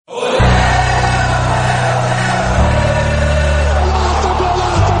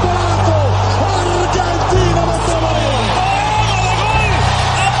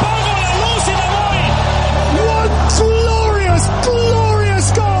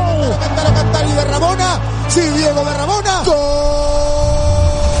Sí, Diego Maradona.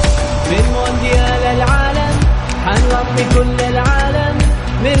 من مونديال العالم حنغطي كل العالم.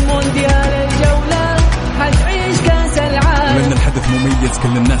 من مونديال الجولة حنعيش كاس العالم. من الحدث مميز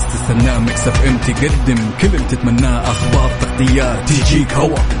كل الناس تستناه. ميكس اف ام تقدم كل اللي تتمناه. اخبار تغطيات تجيك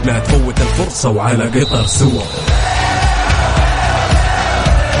هوا لا تفوت الفرصة وعلى قطر سوا.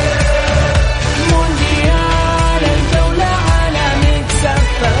 مونديال الجولة على ميكس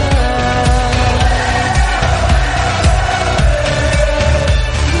اف ام.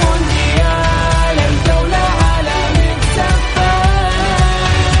 مونديال الجولة على ميكس اف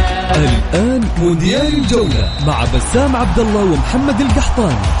ام. الآن مونديال الجولة مع بسام عبد الله ومحمد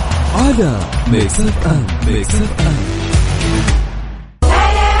القحطاني على ميكس اف ام. ميكس اف ام.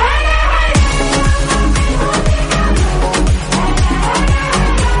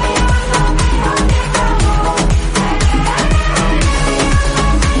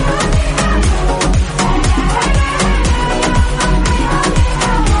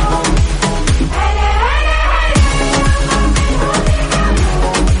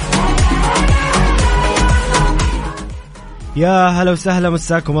 يا هلا وسهلا،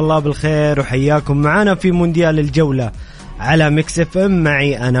 مساكم الله بالخير وحياكم معنا في مونديال الجولة على ميكس اف ام.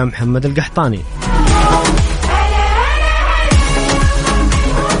 معي أنا محمد القحطاني.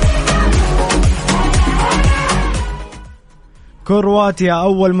 كرواتيا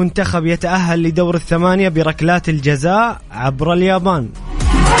أول منتخب يتأهل لدور الثمانية بركلات الجزاء عبر اليابان.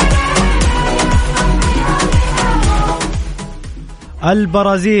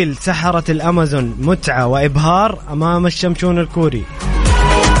 البرازيل سحرت الأمازون متعة وإبهار أمام الشمشون الكوري.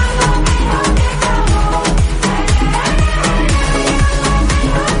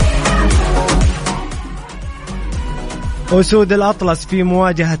 أسود الأطلس في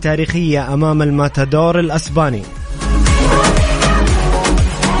مواجهة تاريخية أمام الماتادور الأسباني.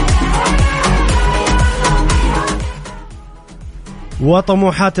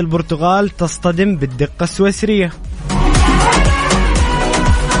 وطموحات البرتغال تصطدم بالدقة السويسرية.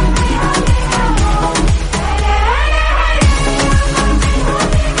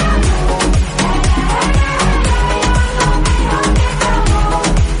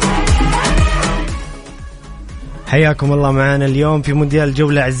 حياكم الله معنا اليوم في مونديال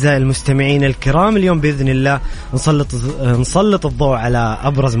الجولة أعزائي المستمعين الكرام. اليوم بإذن الله نسلط الضوء على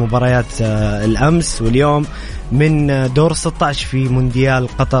أبرز مباريات الأمس واليوم من دور 16 في مونديال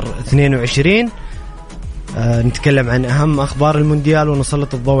قطر 22. نتكلم عن أهم أخبار المونديال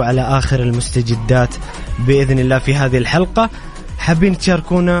ونسلط الضوء على آخر المستجدات بإذن الله في هذه الحلقة. حابين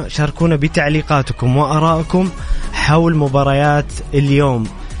شاركونا بتعليقاتكم وآرائكم حول مباريات اليوم.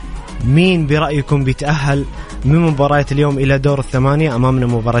 مين برأيكم بيتأهل من مباريات اليوم إلى دور الثمانية؟ أمامنا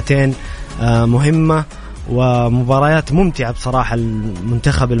مباراتين مهمة ومباريات ممتعة بصراحة.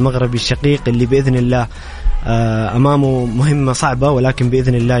 المنتخب المغربي الشقيق اللي بإذن الله أمامه مهمة صعبة ولكن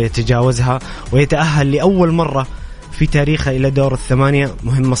بإذن الله يتجاوزها ويتأهل لأول مرة في تاريخه إلى دور الثمانية.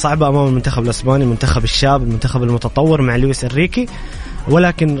 مهمة صعبة أمام المنتخب الأسباني، المنتخب الشاب، المنتخب المتطور مع لويس إنريكي،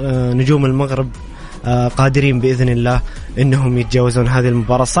 ولكن نجوم المغرب قادرين بإذن الله إنهم يتجاوزون هذه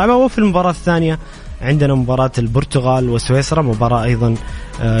المباراة الصعبة. وفي المباراة الثانية عندنا مباراة البرتغال وسويسرا، مباراة أيضا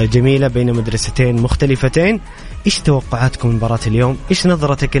جميلة بين مدرستين مختلفتين. إيش توقعاتكم مباراة اليوم؟ إيش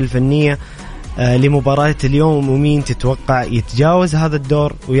نظرتك الفنية لمباراة اليوم؟ ومين تتوقع يتجاوز هذا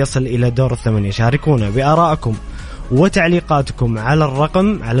الدور ويصل إلى دور الثمانية؟ شاركونا بآرائكم وتعليقاتكم على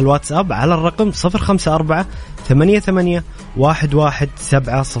الواتساب على الرقم 054 88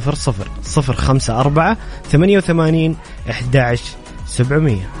 11700 054 88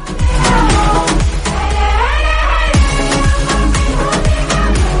 11700.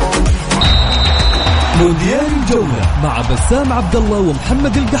 مونديال الجولة مع بسام عبد الله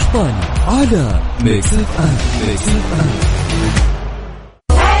ومحمد القحطاني على ميكس اف ام. ميكس اف ام.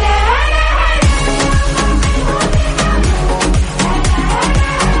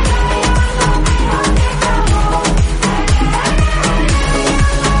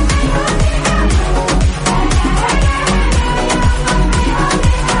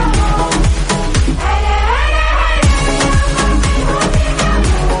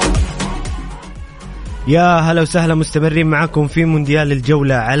 يا هلا وسهلا، مستمرين معكم في مونديال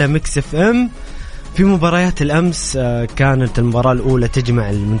الجولة على ميكس اف ام. في مباريات الأمس كانت المباراة الأولى تجمع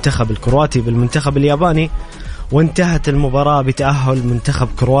المنتخب الكرواتي بالمنتخب الياباني، وانتهت المباراة بتأهل منتخب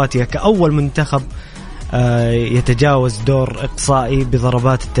كرواتيا كأول منتخب يتجاوز دور إقصائي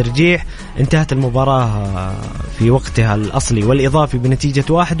بضربات الترجيح. انتهت المباراة في وقتها الأصلي والإضافي بنتيجة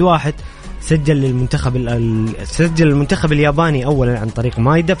 1-1. سجل المنتخب الياباني أولا عن طريق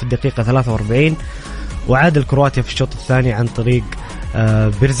مايدا في الدقيقة 43، وعاد الكرواتيا في الشوط الثاني عن طريق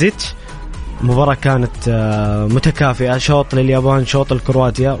بيرزيتش. المباراة كانت متكافئة، شوط لليابان شوط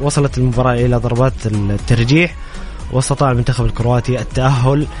لكرواتيا. وصلت المباراة إلى ضربات الترجيح، واستطاع المنتخب الكرواتي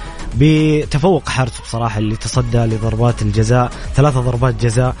التأهل بتفوق حارس بصراحة اللي تصدى لضربات الجزاء، 3 ضربات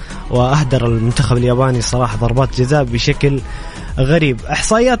جزاء، وأهدر المنتخب الياباني صراحة ضربات جزاء بشكل غريب.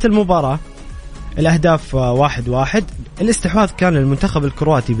 إحصائيات المباراة: الأهداف 1-1. الاستحواذ كان للمنتخب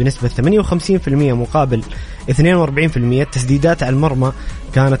الكرواتي بنسبة 58% مقابل 42%. التسديدات على المرمى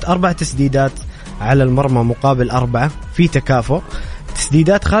كانت 4 تسديدات على المرمى مقابل 4 في تكافؤ.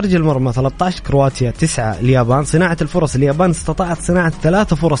 تسديدات خارج المرمى 13 كرواتيا 9 اليابان. صناعة الفرص: اليابان استطاعت صناعة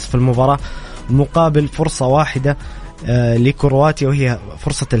 3 فرص في المباراة مقابل فرصة واحدة لكرواتيا وهي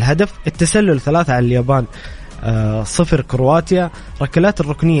فرصة الهدف. التسلل 3 على اليابان 0 كرواتيا. ركلات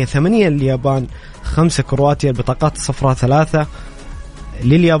الركنية 8 لليابان 5 كرواتيا. البطاقات الصفراء 3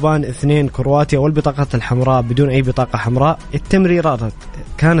 لليابان 2 كرواتيا، والبطاقات الحمراء بدون أي بطاقة حمراء. التمريرات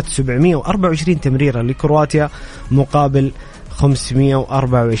كانت 724 تمريرة لكرواتيا مقابل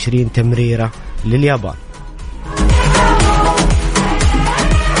 524 تمريرة لليابان.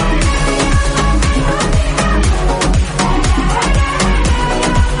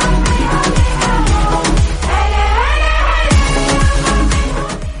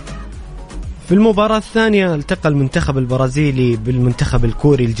 في المباراة الثانية التقى المنتخب البرازيلي بالمنتخب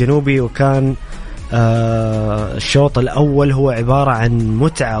الكوري الجنوبي، وكان الشوط الأول هو عبارة عن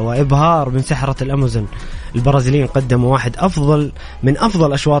متعة وإبهار من سحرة الأمازون. البرازيليين قدموا واحد من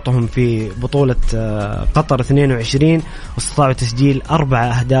أفضل أشواطهم في بطولة قطر 22، واستطاعوا تسجيل 4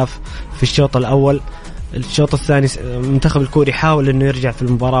 أهداف في الشوط الأول. الشوط الثاني المنتخب الكوري حاول أنه يرجع في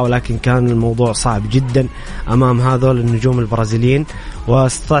المباراة، ولكن كان الموضوع صعب جدا أمام هذول النجوم البرازيليين،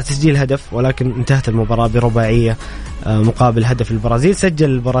 واستطاع تسجيل هدف، ولكن انتهت المباراة برباعية مقابل هدف البرازيل. سجل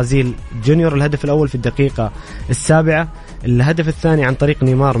البرازيل جونيور الهدف الأول في الدقيقة 7، الهدف الثاني عن طريق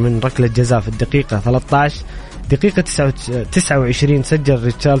نيمار من ركلة جزاء في الدقيقة 13. دقيقة 29 سجل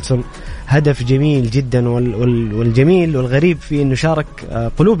ريتشارلسون هدف جميل جدا، والجميل والغريب في أنه شارك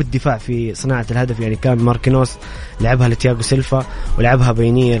قلوب الدفاع في صناعة الهدف. يعني كان ماركينوس لعبها لتياغو سيلفا ولعبها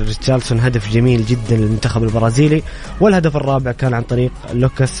بينية ريتشارلسون، هدف جميل جدا للمنتخب البرازيلي. والهدف الرابع كان عن طريق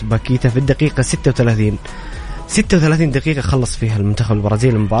لوكاس باكيتا في الدقيقة 36 دقيقة خلص فيها المنتخب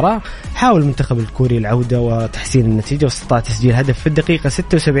البرازيلي المباراة. حاول المنتخب الكوري العودة وتحسين النتيجة، واستطاع تسجيل هدف في الدقيقة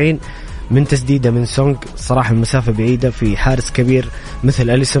 76 من تسديدة من سونغ. صراحة المسافة بعيدة في حارس كبير مثل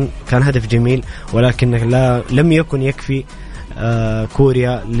أليسون، كان هدف جميل، ولكن لم يكن يكفي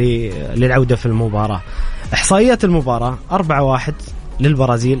كوريا للعودة في المباراة. إحصائيات المباراة: 4-1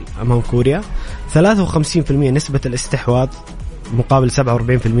 للبرازيل أمام كوريا، 53% نسبة الاستحواذ مقابل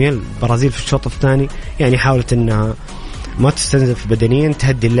 47%. البرازيل في الشوط الثاني يعني حاولت أنها ما تستنزف بدنيا،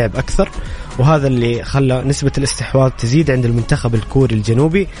 تهدي اللعب أكثر، وهذا اللي خلى نسبة الاستحواذ تزيد عند المنتخب الكوري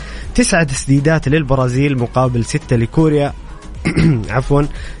الجنوبي. 9 تسديدات للبرازيل مقابل 6 لكوريا. عفوا،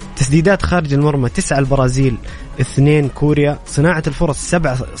 تسديدات خارج المرمى 9 البرازيل 2 كوريا. صناعة الفرص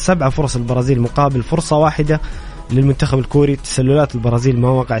 7 فرص البرازيل مقابل فرصة واحدة للمنتخب الكوري. تسللات البرازيل ما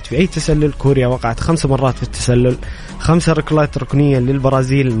وقعت في أي تسلل، كوريا وقعت 5 مرات في التسلل. 5 ركلات ركنية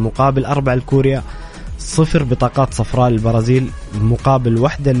للبرازيل مقابل 4 لكوريا. 0 بطاقات صفراء للبرازيل مقابل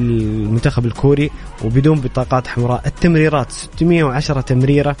 1 للمنتخب الكوري، وبدون بطاقات حمراء. التمريرات 610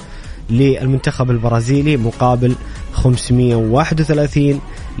 تمريرة للمنتخب البرازيلي مقابل 531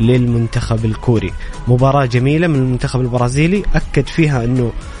 للمنتخب الكوري. مباراة جميلة من المنتخب البرازيلي، أكد فيها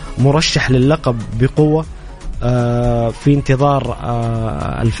أنه مرشح للقب بقوة، في انتظار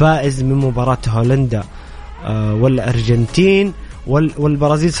الفائز من مباراة هولندا والأرجنتين،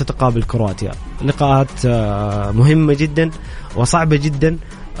 والبرازيل ستقابل كرواتيا. لقاءات مهمة جدا وصعبة جدا.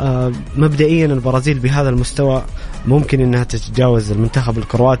 مبدئيا البرازيل بهذا المستوى ممكن أنها تتجاوز المنتخب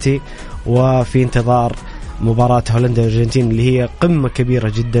الكرواتي، وفي انتظار مباراة هولندا والأرجنتين اللي هي قمة كبيرة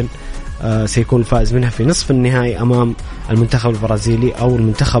جدا، سيكون الفائز منها في نصف النهائي أمام المنتخب البرازيلي أو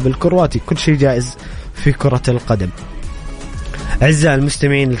المنتخب الكرواتي. كل شيء جائز في كرة القدم. أعزائي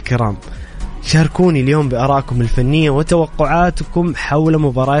المستمعين الكرام، شاركوني اليوم بآرائكم الفنية وتوقعاتكم حول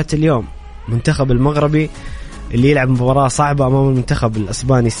مباريات اليوم. منتخب المغربي اللي يلعب مباراة صعبة أمام المنتخب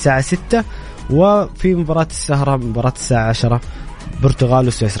الأسباني الساعة 6، وفي مباراة السهرة مباراة الساعة 10 برتغال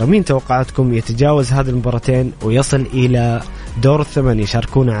وسويسرا. مين توقعاتكم يتجاوز هذه المباراتين ويصل إلى دور الثمانية؟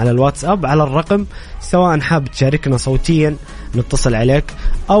 شاركونا على الواتساب على الرقم، سواء حاب تشاركنا صوتيا نتصل عليك،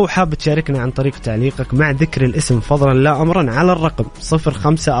 أو حاب تشاركنا عن طريق تعليقك مع ذكر الاسم فضلا لا أمرا على الرقم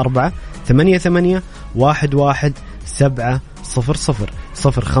 054 88 11 700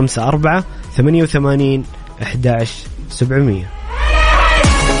 054 88 11 700.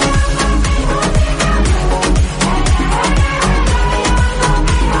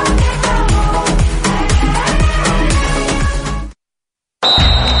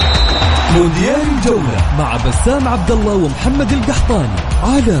 الجولة مع بسام عبد الله ومحمد القحطاني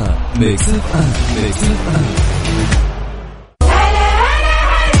على ميكس اف ام. ميكس اف ام.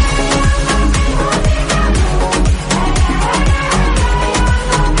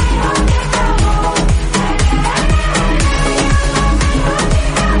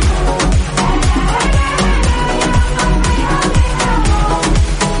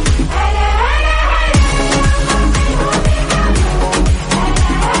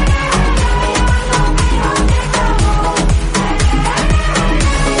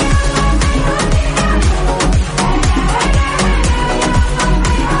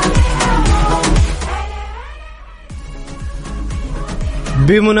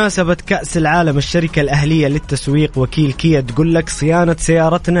 بمناسبة كأس العالم، الشركة الأهلية للتسويق وكيل كيا تقول لك صيانة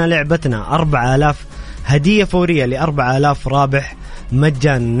سيارتنا لعبتنا، 4000 هدية فورية ل4000 رابح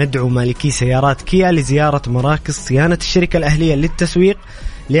مجانا. ندعو مالكي سيارات كيا لزيارة مراكز صيانة الشركة الأهلية للتسويق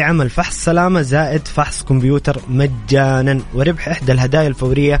لعمل فحص سلامة زائد فحص كمبيوتر مجانا، وربح إحدى الهدايا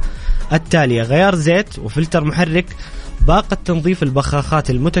الفورية التالية: غيار زيت وفلتر محرك، باقة تنظيف البخاخات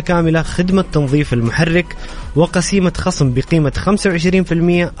المتكاملة، خدمة تنظيف المحرك، وقسيمة خصم بقيمة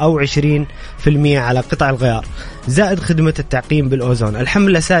 25% أو 20% على قطع الغيار، زائد خدمة التعقيم بالأوزون.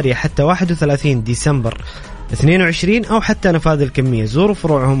 الحملة سارية حتى 31 ديسمبر 22 أو حتى نفاذ الكمية. زوروا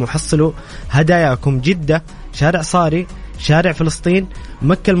فروعهم وحصلوا هداياكم: جدة شارع صاري، شارع فلسطين،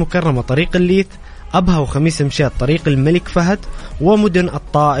 مكة المكرمة طريق الليث، أبها وخميس مشيط طريق الملك فهد، ومدن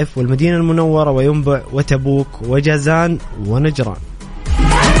الطائف والمدينة المنورة وينبع وتبوك وجازان ونجران.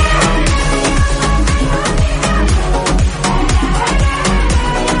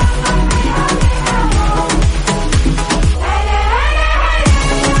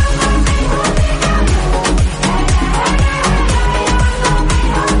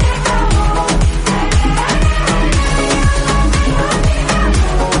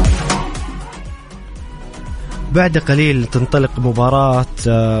 بعد قليل تنطلق مباراة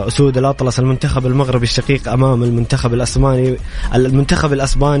أسود الأطلس المنتخب المغربي الشقيق أمام المنتخب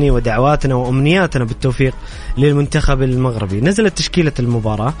الأسباني، ودعواتنا وأمنياتنا بالتوفيق للمنتخب المغربي. نزلت تشكيلة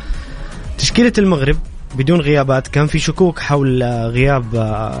المباراة، تشكيلة المغرب بدون غيابات. كان في شكوك حول غياب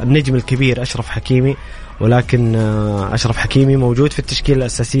النجم الكبير أشرف حكيمي، ولكن أشرف حكيمي موجود في التشكيلة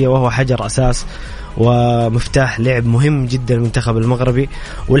الأساسية، وهو حجر أساس ومفتاح لعب مهم جدا المنتخب المغربي،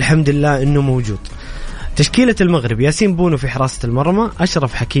 والحمد لله أنه موجود. تشكيلة المغرب: ياسين بونو في حراسة المرمى،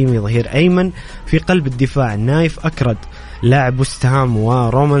 أشرف حكيمي ظهير أيمن، في قلب الدفاع نايف أكرد لاعب وستهام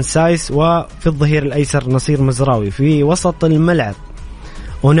ورومان سايس، وفي الظهير الأيسر نصير مزراوي. في وسط الملعب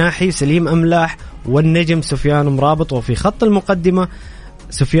أناحي سليم أملاح والنجم سفيان مرابط، وفي خط المقدمة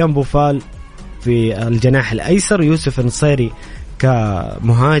سفيان بوفال، في الجناح الأيسر يوسف نصيري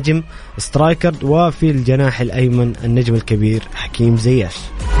كمهاجم سترايكر، وفي الجناح الأيمن النجم الكبير حكيم زياش.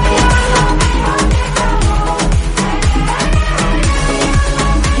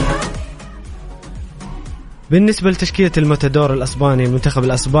 بالنسبة لتشكيلة المتدور الأسباني، المنتخب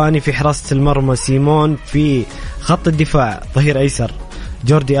الأسباني: في حراسة المرمى سيمون، في خط الدفاع ظهير أيسر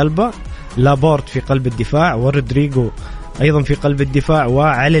جوردي ألبا، لابورت في قلب الدفاع، ورودريغو أيضا في قلب الدفاع،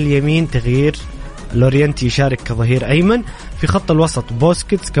 وعلى اليمين تغيير لورينتي يشارك كظهير أيمن. في خط الوسط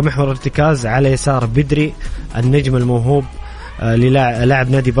بوسكيتس كمحور ارتكاز، على يسار بدري النجم الموهوب للاعب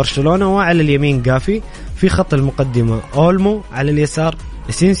نادي برشلونة، وعلى اليمين قافي. في خط المقدمة أولمو، على اليسار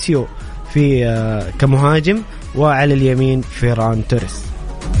اسينسيو في كمهاجم، وعلى اليمين فيران توريس.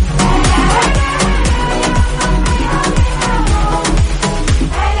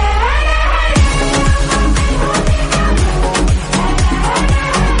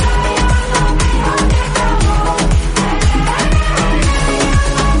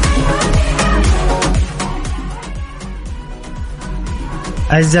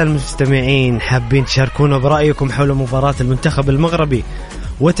 أعزائي المستمعين، حابين تشاركونا برأيكم حول مباراة المنتخب المغربي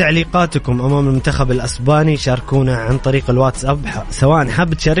وتعليقاتكم أمام المنتخب الأسباني؟ شاركونا عن طريق الواتساب، سواء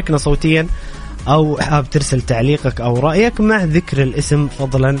حاب تشاركنا صوتيا أو حاب ترسل تعليقك أو رأيك مع ذكر الاسم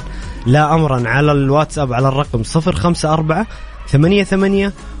فضلا لا أمرا، على الواتساب على الرقم 054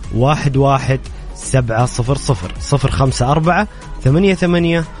 88 11 700 054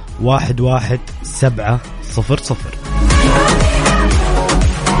 88 11 700.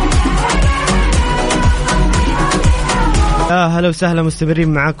 هلا وسهلا،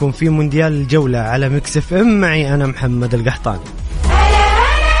 مستمرين معاكم في مونديال الجولة على ميكس اف ام، معي أنا محمد القحطاني.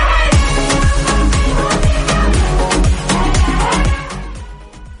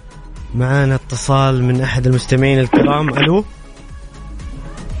 معانا اتصال من أحد المستمعين الكرام. ألو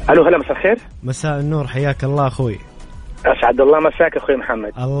هلا، مساء الخير. مساء النور، حياك الله أخوي. أسعد الله مساك أخوي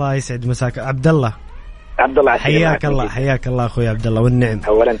محمد. الله يسعد مساك. عبد الله حياك الله أخوي عبد الله والنعم.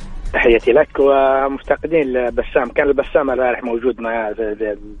 أولا تحياتي لك ومفتقدين لبسام. كان البسام البارح موجود مع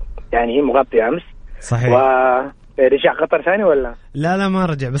يعني مغطي أمس. صحيح. ورجع قطر ثاني ولا؟ لا ما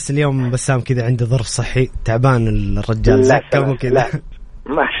رجع، بس اليوم بسام كذا عنده ظرف صحي، تعبان الرجال زكم وكذا.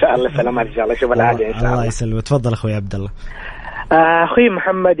 ما شاء الله سلامات إن شاء الله. شوف العادة إن شاء الله. الله يسلمك. تفضل أخوي عبد الله. أخوي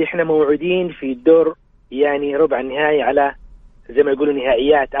محمد، إحنا موعودين في الدور يعني ربع النهائي على زي ما يقولوا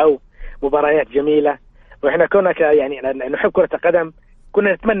نهائيات أو مباريات جميلة، وإحنا كنا يعني نحب كرة القدم،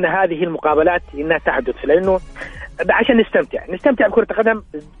 كنا نتمنى هذه المقابلات إنها تحدث، لأنه عشان نستمتع بكرة القدم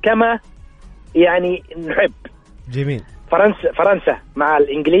كما يعني نحب. جميل. فرنسا مع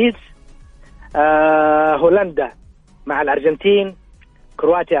الإنجليز، هولندا مع الأرجنتين،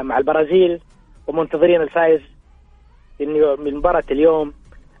 كرواتيا مع البرازيل، ومنتظرين الفائز من مباراة اليوم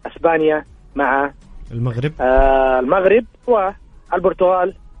اسبانيا مع المغرب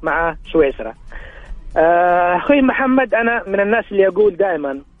والبرتغال مع سويسرا. اخوي محمد، انا من الناس اللي يقول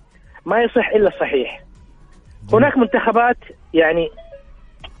دائما ما يصح الا الصحيح. هناك منتخبات يعني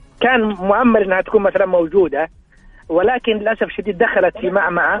كان مؤمل انها تكون مثلا موجوده، ولكن للاسف شديد دخلت في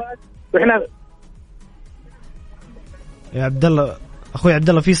معمعه. واحنا يا عبد الله، اخوي عبد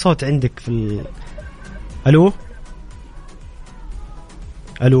الله، في صوت عندك في الو.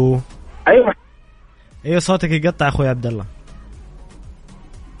 ايوه صوتك يقطع اخوي عبد الله.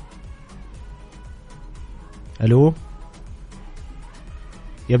 الو،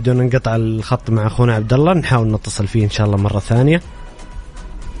 يبدو ان انقطع الخط مع اخونا عبد الله، نحاول نتصل فيه ان شاء الله مره ثانيه.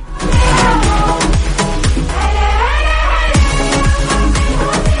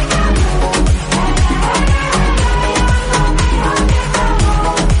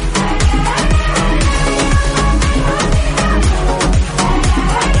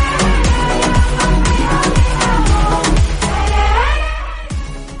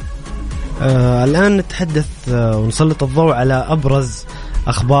 الآن نتحدث ونسلط الضوء على أبرز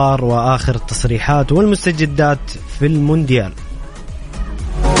أخبار وآخر التصريحات والمستجدات في المونديال.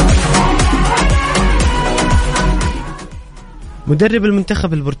 مدرب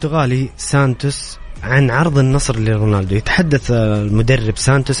المنتخب البرتغالي سانتوس عن عرض النصر لرونالدو. يتحدث المدرب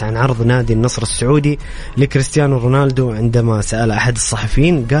سانتوس عن عرض نادي النصر السعودي لكريستيانو رونالدو. عندما سأل أحد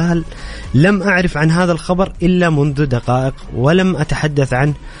الصحفيين قال: لم أعرف عن هذا الخبر إلا منذ دقائق، ولم أتحدث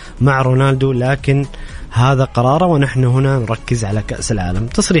عنه مع رونالدو، لكن هذا قراره ونحن هنا نركز على كأس العالم.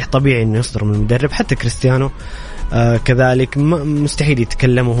 تصريح طبيعي أنه يصدر من المدرب، حتى كريستيانو كذلك مستحيل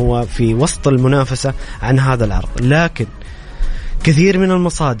يتكلم هو في وسط المنافسة عن هذا العرض. لكن كثير من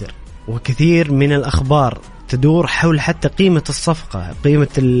المصادر وكثير من الأخبار تدور حول حتى قيمة الصفقة،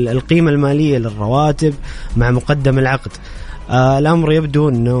 القيمة المالية للرواتب مع مقدم العقد. الأمر يبدو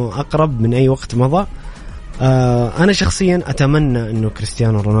أنه أقرب من أي وقت مضى. أنا شخصيا أتمنى أنه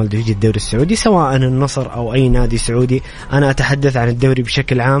كريستيانو رونالدو يجي الدوري السعودي، سواء النصر أو أي نادي سعودي. أنا أتحدث عن الدوري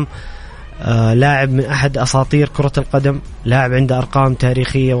بشكل عام. لاعب من أحد أساطير كرة القدم، لاعب عنده أرقام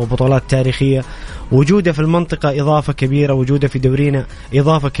تاريخية وبطولات تاريخية، وجوده في المنطقة إضافة كبيرة، وجوده في دورينا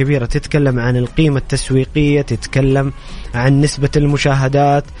إضافة كبيرة. تتكلم عن القيمة التسويقية، تتكلم عن نسبة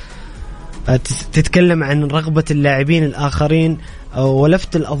المشاهدات، تتكلم عن رغبة اللاعبين الآخرين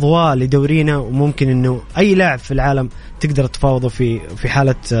ولفت الأضواء لدورينا. وممكن أنه أي لاعب في العالم تقدر تفاوضه في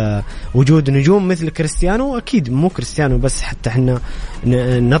حالة وجود نجوم مثل كريستيانو. أكيد مو كريستيانو بس، حتى احنا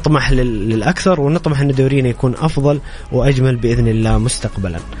نطمح للأكثر، ونطمح أن دورينا يكون أفضل وأجمل بإذن الله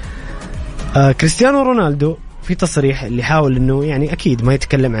مستقبلا. كريستيانو رونالدو في تصريح اللي حاول أنه يعني أكيد ما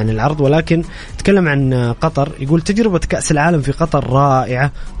يتكلم عن العرض، ولكن تكلم عن قطر. يقول: تجربة كأس العالم في قطر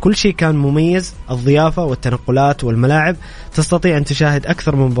رائعة، كل شيء كان مميز، الضيافة والتنقلات والملاعب، تستطيع أن تشاهد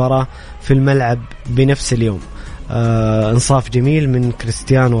أكثر من مباراة في الملعب بنفس اليوم. انصاف جميل من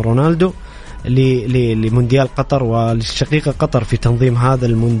كريستيانو رونالدو لمونديال قطر وللشقيقة قطر في تنظيم هذا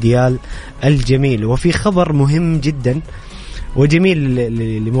المونديال الجميل. وفي خبر مهم جدا وجميل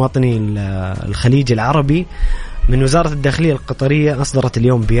لمواطني الخليج العربي من وزارة الداخلية القطرية. أصدرت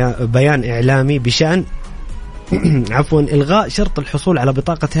اليوم بيان إعلامي بشأن إلغاء شرط الحصول على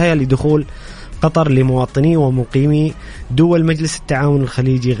بطاقة هيئة لدخول قطر لمواطني ومقيمي دول مجلس التعاون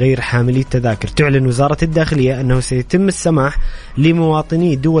الخليجي غير حاملي التذاكر. تعلن وزارة الداخلية أنه سيتم السماح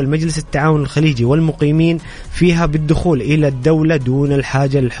لمواطني دول مجلس التعاون الخليجي والمقيمين فيها بالدخول إلى الدولة دون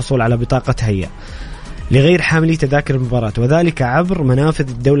الحاجة للحصول على بطاقة هيئة لغير حاملي تذاكر المباراة، وذلك عبر منافذ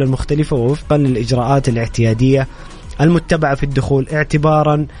الدولة المختلفة ووفقا للإجراءات الاعتيادية المتبعة في الدخول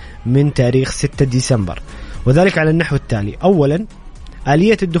اعتبارا من تاريخ 6 ديسمبر. وذلك على النحو التالي: أولا،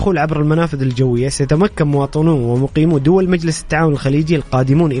 آلية الدخول عبر المنافذ الجوية. سيتمكن مواطنون ومقيمو دول مجلس التعاون الخليجي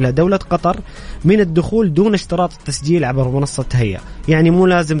القادمون إلى دولة قطر من الدخول دون اشتراط التسجيل عبر منصة هيئة. يعني مو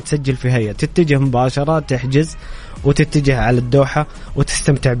لازم تسجل في هيئة، تتجه مباشرة، تحجز وتتجه على الدوحة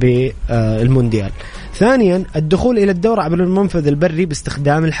وتستمتع بالمونديال. ثانيا الدخول إلى الدورة عبر المنفذ البري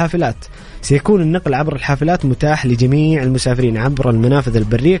باستخدام الحافلات. سيكون النقل عبر الحافلات متاح لجميع المسافرين عبر المنافذ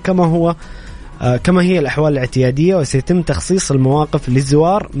البرية كما هي الأحوال الاعتيادية، وسيتم تخصيص المواقف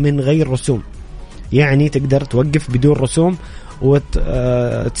للزوار من غير رسوم. يعني تقدر توقف بدون رسوم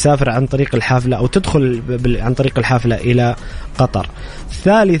وتسافر عن طريق الحافلة أو تدخل عن طريق الحافلة إلى قطر.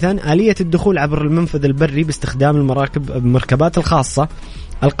 ثالثا آلية الدخول عبر المنفذ البري باستخدام المركبات الخاصة.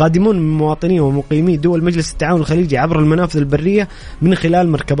 القادمون من مواطني ومقيمي دول مجلس التعاون الخليجي عبر المنافذ البرية من خلال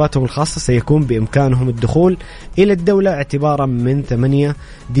مركباتهم الخاصة سيكون بإمكانهم الدخول إلى الدولة اعتبارا من 8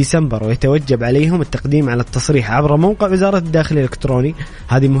 ديسمبر، ويتوجب عليهم التقديم على التصريح عبر موقع وزارة الداخلية الإلكتروني.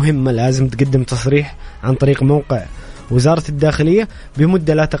 هذه مهمة، لازم تقدم تصريح عن طريق موقع وزارة الداخلية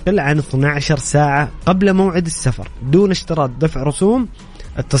بمدة لا تقل عن 12 ساعة قبل موعد السفر دون اشتراط دفع رسوم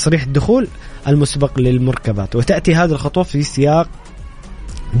التصريح الدخول المسبق للمركبات. وتأتي هذه الخطوة في سياق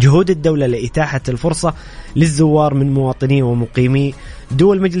جهود الدولة لإتاحة الفرصة للزوار من مواطني ومقيمي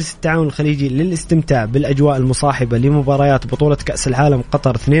دول مجلس التعاون الخليجي للاستمتاع بالأجواء المصاحبة لمباريات بطولة كأس العالم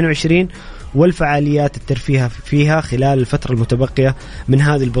قطر 22 والفعاليات الترفيهية فيها خلال الفترة المتبقية من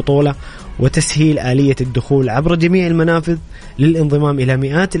هذه البطولة، وتسهيل آلية الدخول عبر جميع المنافذ للانضمام إلى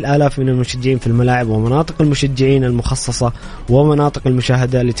مئات الآلاف من المشجعين في الملاعب ومناطق المشجعين المخصصة ومناطق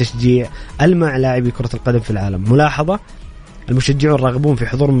المشاهدة لتشجيع ألمع لاعبي كرة القدم في العالم. ملاحظة: المشجعون الراغبون في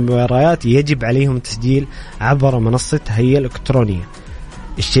حضور المباريات يجب عليهم التسجيل عبر منصة هيئة الإلكترونية.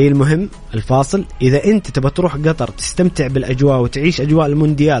 الشيء المهم الفاصل: إذا أنت تبى تروح قطر تستمتع بالأجواء وتعيش أجواء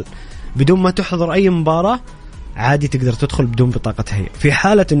المونديال بدون ما تحضر أي مباراة، عادي تقدر تدخل بدون بطاقة هيئة. في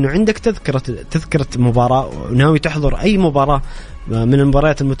حالة أنه عندك تذكرة مباراة وناوي تحضر أي مباراة من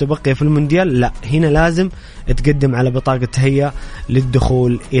المباريات المتبقية في المونديال، لا، هنا لازم تقدم على بطاقة هيئة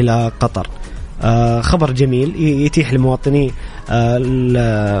للدخول إلى قطر. خبر جميل يتيح لمواطني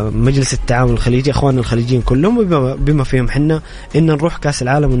مجلس التعاون الخليجي اخواننا الخليجيين كلهم بما فيهم حنا ان نروح كاس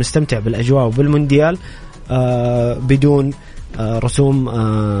العالم ونستمتع بالاجواء وبالمونديال بدون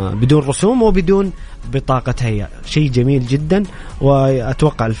رسوم وبدون بطاقة هيئة. شيء جميل جدا،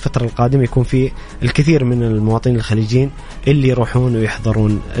 وأتوقع الفترة القادمة يكون في الكثير من المواطنين الخليجيين اللي يروحون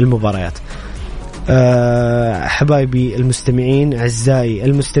ويحضرون المباريات. حبايبي المستمعين، أعزائي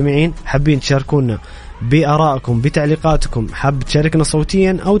المستمعين، حابين تشاركونا بآرائكم بتعليقاتكم، حاب تشاركنا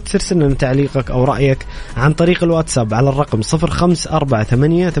صوتيا أو ترسل لنا تعليقك أو رأيك عن طريق الواتساب على الرقم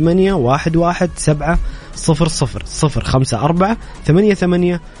 0548811700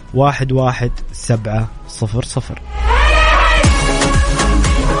 0548811700.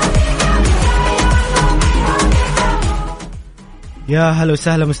 يا هلا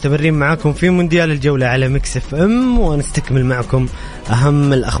وسهلا، مستمرين معاكم في مونديال الجولة على ميكس اف ام، ونستكمل معكم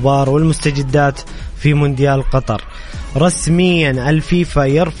أهم الأخبار والمستجدات في مونديال قطر. رسميا الفيفا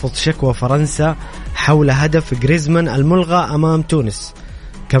يرفض شكوى فرنسا حول هدف غريزمان الملغى أمام تونس.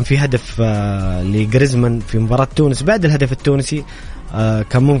 كان في هدف لغريزمان في مباراة تونس بعد الهدف التونسي،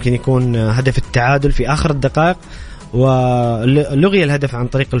 كان ممكن يكون هدف التعادل في آخر الدقائق، ولغي الهدف عن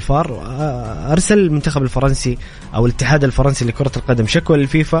طريق الفار. أرسل المنتخب الفرنسي أو الاتحاد الفرنسي لكرة القدم شكوى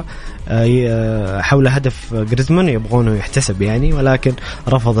للفيفا حول هدف غريزمان، يبغونه يحتسب يعني، ولكن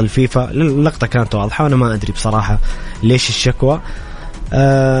رفض الفيفا. اللقطة كانت واضحة، وأنا ما أدري بصراحة ليش الشكوى.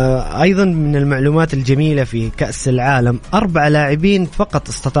 أيضا من المعلومات الجميلة في كأس العالم، 4 لاعبين فقط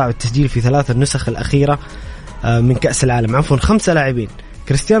استطاعوا التسجيل في 3 النسخ الأخيرة من كأس العالم، عفوا 5 لاعبين: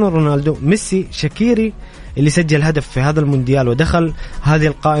 كريستيانو رونالدو، ميسي، شاكيري اللي سجل هدف في هذا المونديال ودخل هذه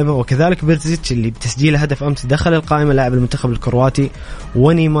القائمة، وكذلك بيرزيتش اللي بتسجيل هدف أمس دخل القائمة لاعب المنتخب الكرواتي،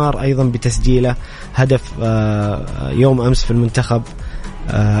 ونيمار أيضا بتسجيله هدف يوم أمس في المنتخب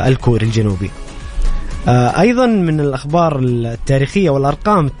الكوري الجنوبي. أيضا من الأخبار التاريخية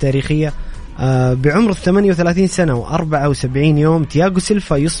والأرقام التاريخية، بعمر 38 سنة و74 يوم تياغو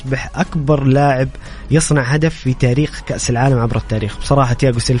سيلفا يصبح أكبر لاعب يصنع هدف في تاريخ كأس العالم عبر التاريخ. بصراحة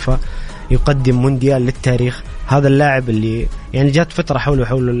تياغو سيلفا يقدم مونديال للتاريخ. هذا اللاعب اللي يعني جات فترة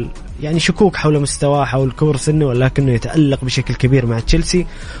حول يعني شكوك حول مستواه، حول كبر سنه، ولكنه يتألق بشكل كبير مع تشيلسي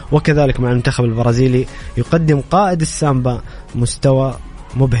وكذلك مع المنتخب البرازيلي. يقدم قائد السامبا مستوى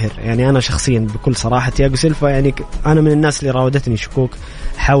مبهر. يعني أنا شخصيا بكل صراحة تياغو سيلفا يعني أنا من الناس اللي راودتني شكوك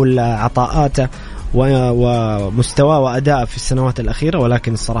حول عطاءاته ومستواه وأداءه في السنوات الأخيرة،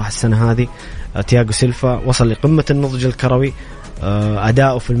 ولكن الصراحة السنة هذه تياغو سيلفا وصل لقمة النضج الكروي،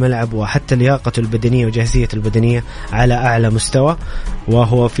 أداؤه في الملعب وحتى لياقته البدنية وجاهزيته البدنية على أعلى مستوى،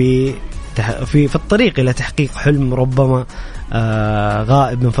 وهو في الطريق إلى تحقيق حلم ربما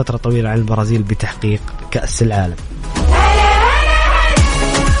غائب من فترة طويلة عن البرازيل بتحقيق كأس العالم.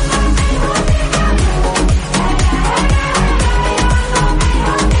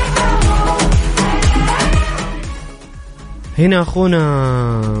 هنا أخونا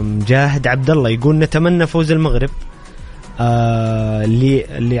مجاهد عبد الله يقول نتمنى فوز المغرب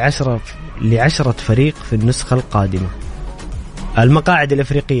ل10 فريق في النسخة القادمة. المقاعد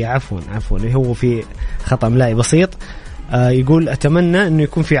الأفريقية عفوا هو في خطأ ملائي بسيط. يقول أتمنى أنه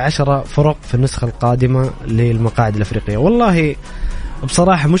يكون في 10 فرق في النسخة القادمة للمقاعد الأفريقية. والله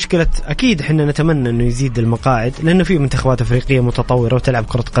بصراحة مشكلة، أكيد إحنا نتمنى أنه يزيد المقاعد لأنه في منتخبات أفريقية متطورة وتلعب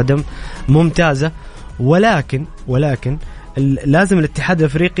كرة قدم ممتازة، ولكن لازم الاتحاد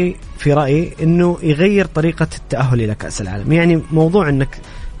الأفريقي في رأيي أنه يغير طريقة التأهل إلى كأس العالم. يعني موضوع أنك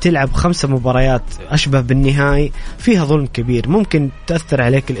تلعب 5 مباريات أشبه بالنهائي فيها ظلم كبير، ممكن تأثر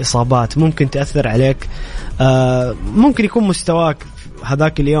عليك الإصابات، ممكن تأثر عليك ممكن يكون مستواك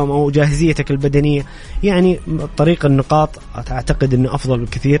هذاك اليوم أو جاهزيتك البدنية. يعني طريق النقاط أعتقد أنه أفضل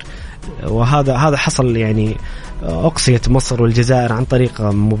بكثير، وهذا حصل. يعني أقصيت مصر والجزائر عن طريق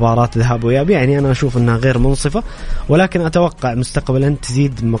مباراة ذهاب وإياب، يعني أنا أشوف أنها غير منصفة، ولكن أتوقع مستقبلا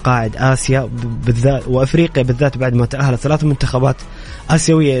تزيد مقاعد آسيا بالذات وأفريقيا بالذات بعد ما تأهل 3 منتخبات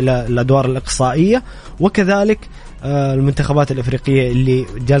آسيوية إلى الأدوار الإقصائية، وكذلك المنتخبات الأفريقية اللي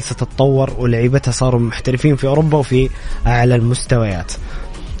جالسة تتطور ولعيبتها صاروا محترفين في أوروبا وفي أعلى المستويات.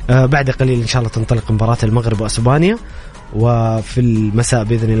 بعد قليل إن شاء الله تنطلق مباراة المغرب وأسبانيا، وفي المساء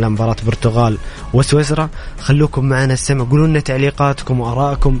بإذن الله مباراة البرتغال وسويسرا. خلوكم معنا السمع، قولوا لنا تعليقاتكم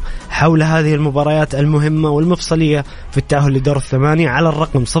وآراءكم حول هذه المباريات المهمة والمفصلية في التأهل لدور الثمانية على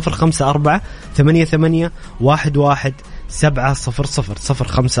الرقم 054-88-11-700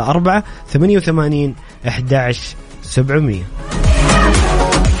 054-88-11-700.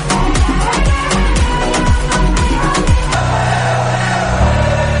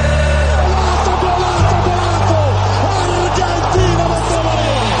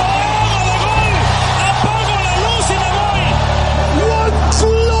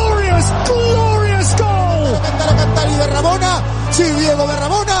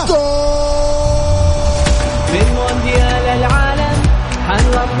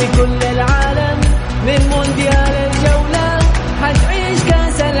 كل العالم من مونديال الجولة حتعيش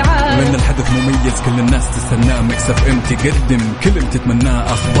كاس العالم. من الحدث مميز كل الناس تستناه، مكسف ام تقدم كل اللي تتمناه،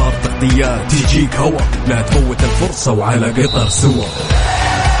 اخبار تغطيات تجيك هوا، لا تفوت الفرصة وعلى قطر سوا.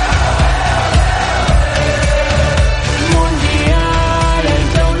 مونديال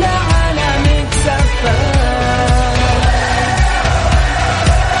الجولة على مكسف.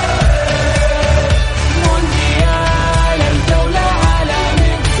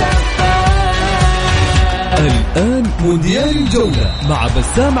 الآن مونديال الجولة مع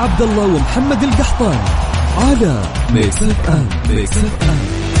بسام عبد الله ومحمد القحطاني على ميكس اف ام.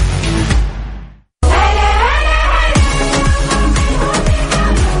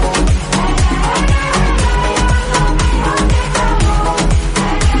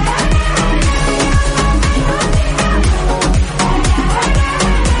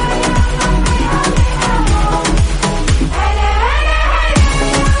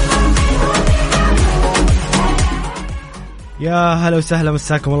 يا هلا وسهلا،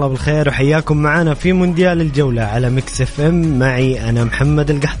 مساكم الله بالخير وحياكم معنا في مونديال الجولة على ميكس اف ام. معي أنا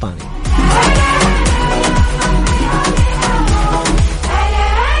محمد القحطاني.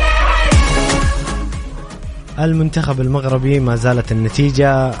 المنتخب المغربي ما زالت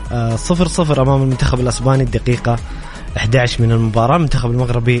النتيجة 0-0 أمام المنتخب الأسباني الدقيقة 11 من المباراة. المنتخب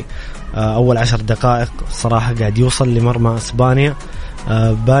المغربي أول 10 دقائق صراحة قاعد يوصل لمرمى أسبانيا،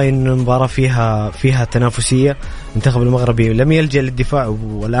 باين المباراة فيها تنافسية. المنتخب المغربي لم يلجأ للدفاع،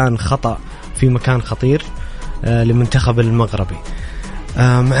 والآن خطأ في مكان خطير للمنتخب المغربي.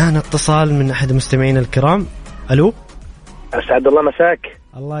 معانا اتصال من أحد مستمعينا الكرام. ألو، أسعد الله مساك.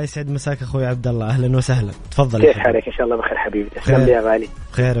 الله يسعد مساك أخوي عبد الله، أهلا وسهلا، تفضل. كيف حالك؟ إن شاء الله بخير حبيبي. تسلم لي يا غالي.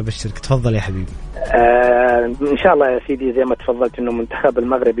 خير أبشرك، تفضل يا حبيبي. إن شاء الله يا سيدي زي ما تفضلت إنه المنتخب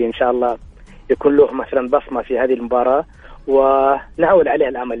المغربي إن شاء الله يكون له مثلا بصمة في هذه المباراة، ونعول عليه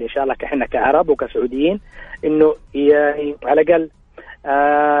الأمل إن شاء الله كحنا كعرب وكسعوديين إنه يعني على الأقل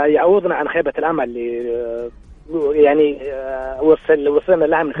يعوضنا عن خيبة الأمل اللي يعني وصلنا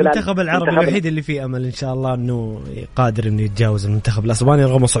لها من خلال المنتخب العربي الوحيد اللي فيه أمل إن شاء الله إنه قادر إنه يتجاوز المنتخب الأسباني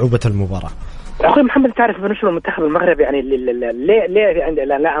رغم صعوبة المباراة. أخوي محمد، تعرف بنشر المنتخب المغربي يعني ليه عندي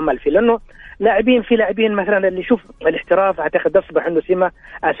لا أمل فيه؟ لأنه لاعبين مثلا اللي يشوف الاحتراف أعتقد أصبح عنده سمة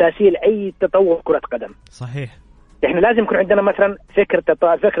أساسية لأي تطور كرة قدم. صحيح. احنا لازم يكون عندنا مثلا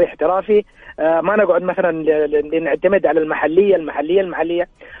فكر احترافي، ما نقعد مثلا نعتمد على المحلية،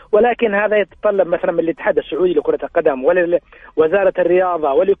 ولكن هذا يتطلب مثلا من الاتحاد السعودي لكرة القدم ولوزارة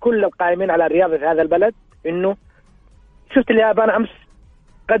الرياضة ولكل القائمين على الرياضة في هذا البلد، انه شفت اليابان امس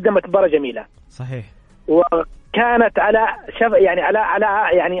قدمت مباراة جميلة صحيح، وكانت على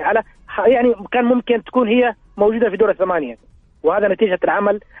يعني كان ممكن تكون هي موجودة في دور الثمانية، وهذا نتيجة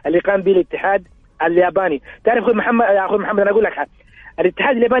العمل اللي قام به الاتحاد الياباني. تعرف أخوي محمد أنا أقول لك حاجة،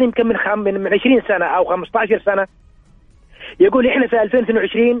 الاتحاد الياباني يمكن من 20 سنة أو 15 سنة يقول إحنا في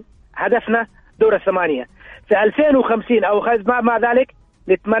 2022 هدفنا دور الثمانية، في 2050 أو ما ذلك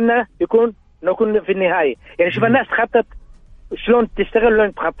نتمنى نكون في النهاية. يعني شوف الناس تخطط شلون تشتغل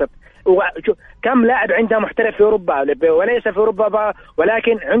ولون تخطط. كم لاعب عندها محترف في أوروبا وليس في أوروبا،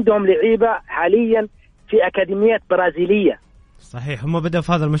 ولكن عندهم لعيبة حاليا في أكاديميات برازيلية. صحيح، هم بدأوا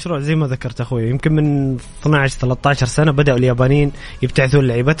في هذا المشروع زي ما ذكرت أخوي، يمكن من 12-13 سنة بدأوا اليابانيين يبتعثون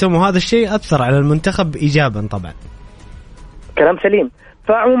لعيبتهم، وهذا الشيء أثر على المنتخب إيجابا طبعا. كلام سليم.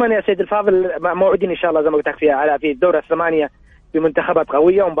 فعموما يا سيد الفاضل موعدين إن شاء الله زي ما قلت لك في دور الثمانية بمنتخبات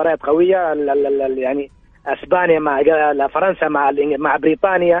قوية ومباريات قوية، يعني أسبانيا مع فرنسا مع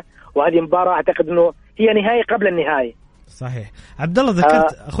بريطانيا، وهذه مباراة أعتقد إنه هي نهائي قبل النهائي. صحيح. عبد الله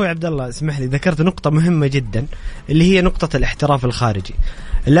ذكرت أخوي عبد الله اسمح لي، ذكرت نقطة مهمة جدا اللي هي نقطة الاحتراف الخارجي.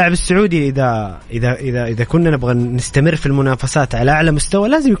 اللاعب السعودي إذا كنا نبغى نستمر في المنافسات على أعلى مستوى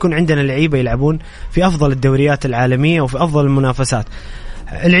لازم يكون عندنا لعيبة يلعبون في أفضل الدوريات العالمية وفي أفضل المنافسات.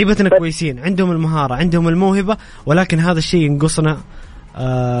 لعيبتنا كويسين، عندهم المهارة، عندهم الموهبة، ولكن هذا الشيء ينقصنا.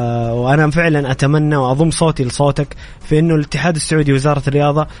 وأنا فعلا أتمنى وأضم صوتي لصوتك في إنه الاتحاد السعودي وزارة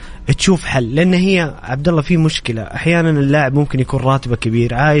الرياضة تشوف حل، لأن هي عبد الله في مشكلة أحيانا اللاعب ممكن يكون راتبه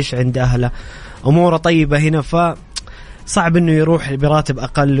كبير، عايش عند أهله، أموره طيبة هنا، فصعب إنه يروح براتب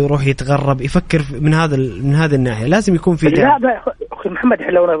أقل، يروح يتغرب، يفكر من هذا الناحية لازم يكون في دعم. لا أخي محمد،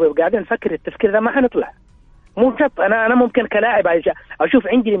 لو قاعدين نفكر التفكير ذا ما حنطلع. مو شرط انا ممكن كلاعب اشوف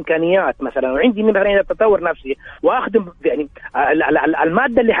عندي الامكانيات مثلا وعندي مثلا تطور نفسي واخدم يعني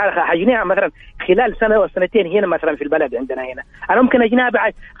الماده اللي حاجنيها مثلا خلال سنه او سنتين هنا مثلا في البلد عندنا هنا، انا ممكن اجيناها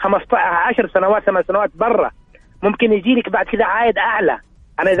بعد 15 10 سنوات 8 سنوات برا، ممكن يجي لك بعد كذا عائد اعلى.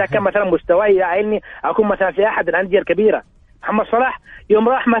 انا اذا كان مثلا مستواي يعيني اكون مثلا في احد الانديه الكبيره. محمد صلاح يوم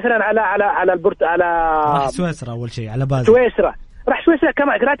راح مثلا على راح سويسرا اول شيء، على باز راح سويسرا، كم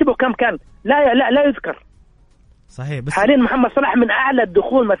راتبه كم كان لا يذكر. صحيح، بس حاليا محمد صلاح من اعلى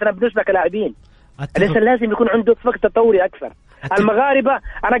الدخول مثلا بالنسبه كلاعبين. الانسان لازم يكون عنده فكر تطوري اكثر. المغاربه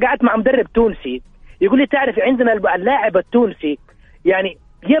انا قعدت مع مدرب تونسي يقول لي تعرف عندنا اللاعب التونسي يعني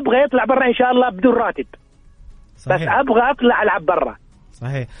يبغى يطلع برا ان شاء الله بدون راتب. صحيح. بس ابغى اطلع العب برا.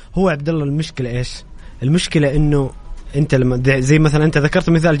 صحيح. هو عبد الله المشكله ايش؟ المشكله انه انت لما زي مثلا انت ذكرت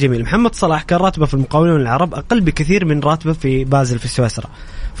مثال جميل، محمد صلاح كان راتبه في المقاولون العرب اقل بكثير من راتبه في بازل في سويسرا،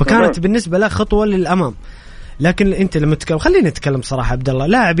 فكانت بالنسبه له خطوه للامام. لكن انت لما خلينا نتكلم صراحه عبد الله،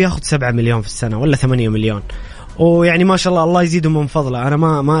 لاعب ياخذ 7 مليون في السنه ولا 8 مليون، ويعني ما شاء الله يزيدهم من فضله،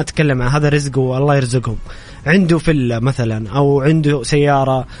 انا ما اتكلم عن هذا رزقه والله يرزقهم، عنده فيلا مثلا او عنده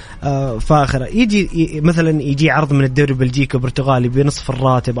سياره فاخره، يجي مثلا يجي عرض من الدوري البلجيكي والبرتغالي بنصف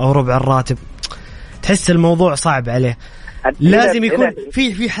الراتب او ربع الراتب، تحس الموضوع صعب عليه. لازم يكون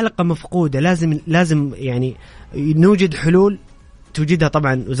في حلقه مفقوده، لازم يعني نوجد حلول توجدها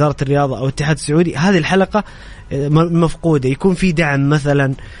طبعا وزارة الرياضة أو الاتحاد السعودي. هذه الحلقة مفقودة، يكون في دعم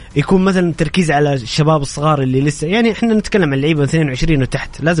مثلا، يكون مثلا تركيز على الشباب الصغار اللي لسه، يعني احنا نتكلم عن اللعيبة 22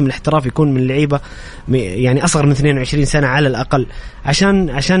 وتحت، لازم الاحتراف يكون من اللعيبة يعني أصغر من 22 سنة على الأقل،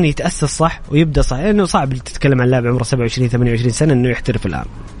 عشان يتأسس صح ويبدأ صح، لأنه صعب تتكلم عن لاعب عمره 27 28 سنة إنه يحترف الآن.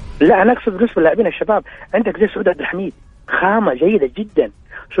 لا أنا أقصد بالنسبة للاعبين الشباب، عندك زي سعود عبد الحميد خامة جيدة جدا.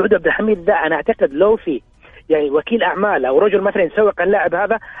 سعود عبد الحميد ده أنا أعتقد لو في يعني وكيل أعمال أو رجل مثلا يسوق اللاعب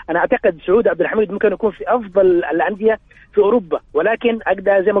هذا، أنا أعتقد سعود عبد الحميد ممكن يكون في أفضل الأندية في أوروبا، ولكن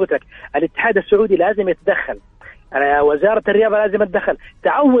أقدر زي ما قلت لك الاتحاد السعودي لازم يتدخل، وزارة الرياضة لازم تتدخل،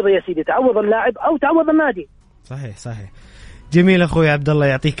 تعوض يا سيدي، تعوض اللاعب أو تعوض النادي. صحيح. جميل أخوي عبد الله،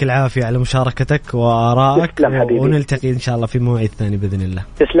 يعطيك العافية على مشاركتك وآرائك، ونلتقي إن شاء الله في موعد ثاني بإذن الله.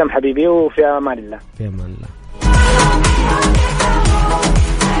 تسلم حبيبي، وفي أمان الله. في أمان الله.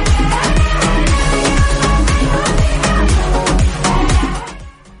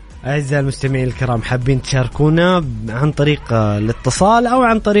 أعزائي المستمعين الكرام، حابين تشاركونا عن طريق الاتصال أو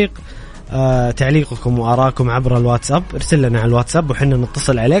عن طريق تعليقكم وآراءكم عبر الواتساب، ارسل لنا على الواتساب وحنا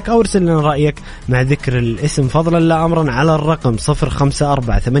نتصل عليك، أو ارسل لنا رأيك مع ذكر الاسم فضلا لا أمرا على الرقم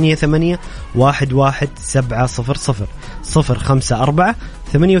 0548811700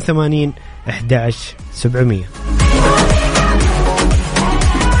 0548811700.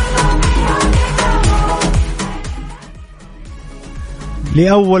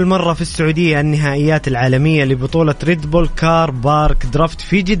 لأول مرة في السعودية النهائيات العالمية لبطولة ريد بول كار بارك درافت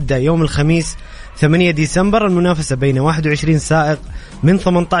في جدة يوم الخميس 8 ديسمبر. المنافسة بين 21 سائق من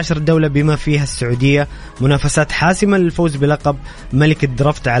 18 دولة بما فيها السعودية. منافسات حاسمة للفوز بلقب ملك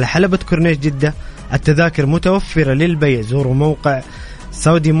الدرافت على حلبة كورنيش جدة. التذاكر متوفرة للبيع. زوروا موقع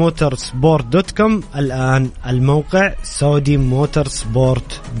saudimotorsport.com الآن. الموقع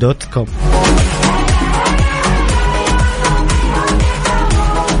saudimotorsport.com.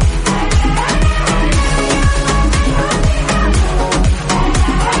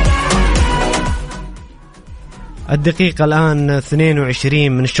 الدقيقة الآن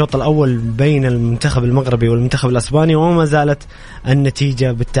 22 من الشوط الأول بين المنتخب المغربي والمنتخب الأسباني، وما زالت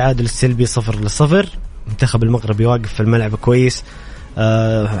النتيجة بالتعادل السلبي 0-0. المنتخب المغربي واقف في الملعب كويس،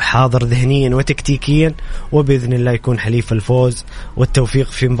 حاضر ذهنيا وتكتيكيا، وبإذن الله يكون حليف الفوز والتوفيق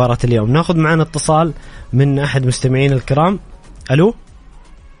في مباراة اليوم. ناخذ معنا اتصال من أحد مستمعين الكرام. ألو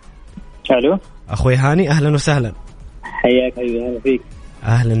أخوي هاني، أهلا وسهلا. حياك حبيبي، أهلا فيك.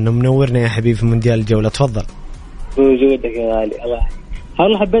 أهلا، منورنا يا حبيبي في مونديال الجولة، تفضل. بوجودك يا غالي، الله يحييك.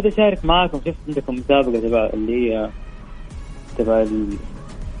 والله حبيت أشارك معاكم. شفت عندكم مسابقة تبع اللي هي تبع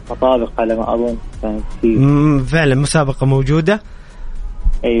المطابخ على ما أظن كانت في فعلا مسابقة موجودة.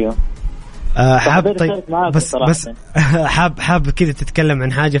 أيوه. حاب طيب بس حاب كذا تتكلم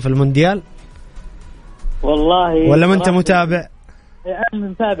عن حاجة في المونديال والله، ولا ما أنت متابع؟ أنا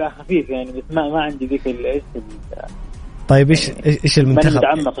متابع خفيف يعني، بس ما عندي ذيك الإيش. طيب إيش المنتخب،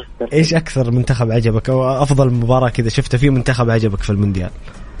 إيش أكثر منتخب عجبك أو أفضل مباراة كذا شفت فيه منتخب عجبك في المونديال؟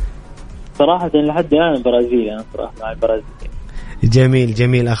 صراحة لحد الآن البرازيل، أنا صراحة مع البرازيل.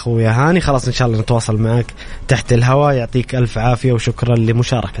 جميل أخويا هاني، خلاص إن شاء الله نتواصل معك تحت الهواء. يعطيك ألف عافية وشكرا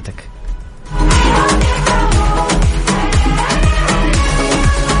لمشاركتك.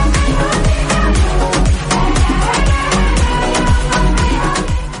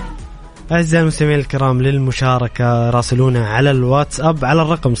 أعزائي المستمعين الكرام، للمشاركة راسلونا على الواتساب على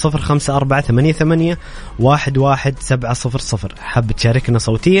الرقم 0548811700. حاب تشاركنا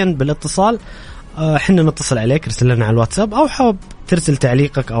صوتيا بالاتصال، حنا نتصل عليك، ارسل لنا على الواتساب، أو حاب ترسل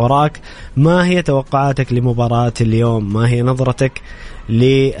تعليقك أو رأيك. ما هي توقعاتك لمباراة اليوم؟ ما هي نظرتك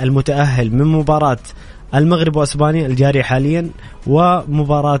للمتأهل من مباراة المغرب وأسبانيا الجارية حاليا،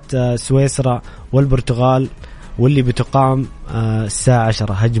 ومباراة سويسرا والبرتغال واللي بتقام الساعة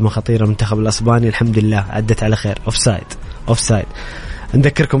 10؟ هجمة خطيرة المنتخب الأسباني، الحمد لله عدت على خير. أوفسايد.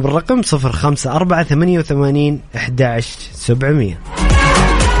 نذكركم بالرقم 0548811700.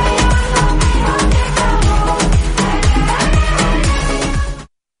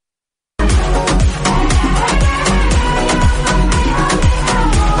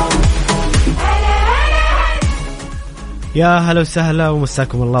 يا هلا وسهلا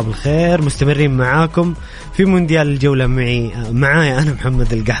ومساكم الله بالخير. مستمرين معاكم في مونديال الجولة، معايا أنا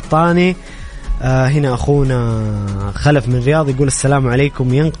محمد القحطاني. هنا أخونا خلف من الرياض يقول السلام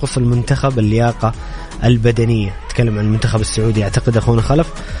عليكم، ينقص المنتخب اللياقة البدنية. تكلم عن المنتخب السعودي أعتقد أخونا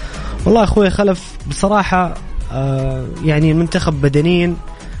خلف. والله أخوي خلف بصراحة يعني المنتخب بدنيا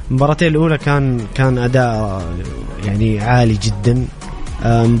المباراتين الأولى كان أداء يعني عالي جدا.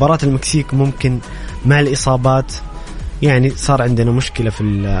 مباراة المكسيك ممكن مع الإصابات يعني صار عندنا مشكلة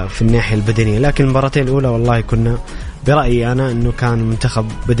في الناحية البدنية، لكن المباراتين الأولى والله كنا برأيي أنا أنه كان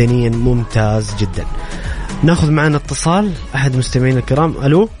منتخب بدنيا ممتاز جدا. ناخذ معنا اتصال أحد مستمعين الكرام.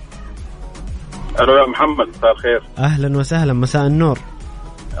 ألو يا محمد، مساء الخير. أهلا وسهلا، مساء النور.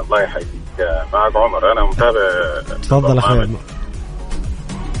 الله يحييك، معك عمر، أنا متابع. تفضل أخوي.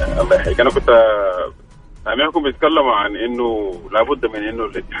 الله يحييك. أنا كنت سامعكم بيتكلموا عن إنه لابد من إنه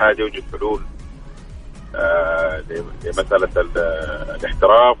الاتحاد يوجد حلول لمسألة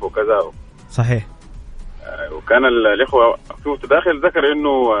الاحتراف وكذا. صحيح. وكان الإخوة في تداخل ذكر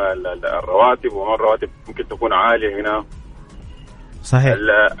إنه الرواتب وما الرواتب ممكن تكون عالية هنا. صحيح.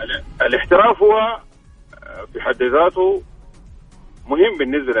 الاحتراف هو في حد ذاته مهم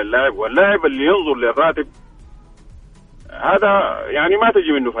بالنسبة للاعب، واللاعب اللي ينظر للراتب هذا يعني ما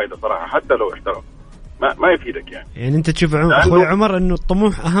تجي منه فايدة صراحة، حتى لو احترف ما يفيدك يعني انت تشوف اخوي عمر انه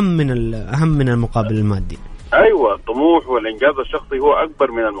الطموح اهم من المقابل المادي. ايوه، الطموح والانجاز الشخصي هو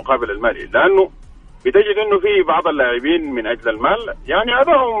اكبر من المقابل المالي، لانه بتجد انه في بعض اللاعبين من اجل المال يعني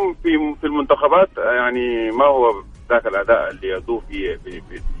ادائهم في المنتخبات يعني ما هو ذاك الاداء اللي يدوه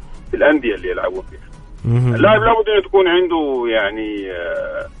في الانديه اللي يلعبون فيها. اللاعب لابد انه تكون عنده يعني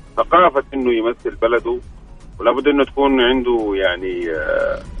ثقافه انه يمثل بلده، ولابد انه تكون عنده يعني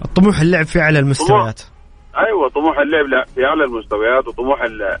الطموح اللعب في اعلى المستويات. ايوه، طموح اللعب في اعلى المستويات، وطموح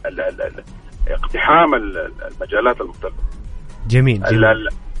اقتحام المجالات المختلفه. جميل.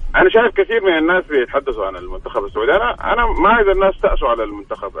 أنا شايف كثير من الناس بيتحدثوا عن المنتخب السعودي. أنا ما عايز الناس تأسوا على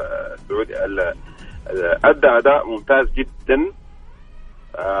المنتخب السعودي. أدى أداء ممتاز جدا،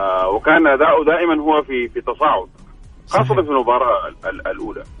 وكان أداؤه دائما هو في تصاعد، خاصة في المباراة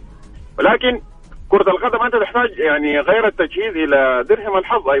الأولى. ولكن كرة القدم أنت تحتاج يعني غير التجهيز إلى درهم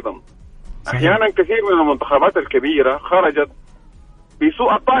الحظ أيضا. أحيانا كثير من المنتخبات الكبيرة خرجت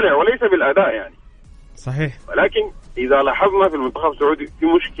بسوء الطالع وليس بالأداء يعني. صحيح. ولكن إذا لاحظنا في المنتخب السعودي في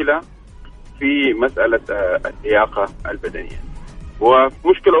مشكلة في مسألة اللياقة البدنية،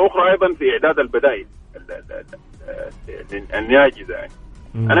 ومشكلة أخرى أيضا في إعداد البدائل الناجزة يعني.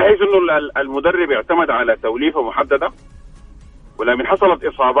 أنا أحس إنه المدرب اعتمد على توليفة محددة، ولما حصلت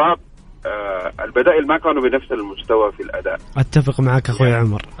إصابات البدائل ما كانوا بنفس المستوى في الأداء. أتفق معك أخوي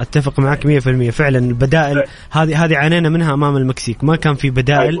عمر، أتفق معك 100%. فعلا البدائل هذه عانينا منها أمام المكسيك، ما كان في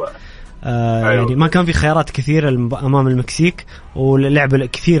بدائل. أيوة. يعني ما كان في خيارات كثيرة أمام المكسيك، ولعب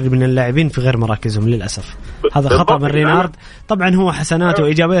كثير من اللاعبين في غير مراكزهم للأسف. هذا خطأ من رينارد. طبعا هو حسناته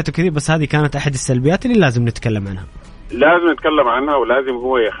وإيجابياته كثير، بس هذه كانت أحد السلبيات اللي لازم نتكلم عنها. لازم نتكلم عنها، ولازم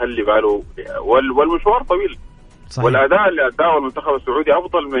هو يخلي باله، والمشوار طويل. صحيح. والأداء اللي أداه المنتخب السعودي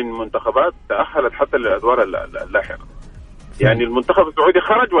أفضل من منتخبات تأهلت حتى للأدوار اللاحقة. يعني المنتخب السعودي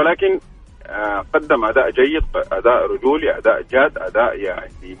خرج ولكن قدم أداء جيد، أداء رجولي، أداء جاد، أداء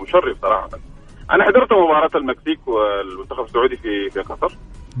يعني مشرف صراحة. أنا حضرت مباراة المكسيك والمنتخب السعودي في قطر.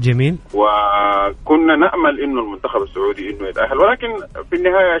 جميل. وكنا نأمل إنه المنتخب السعودي إنه يتأهل، ولكن في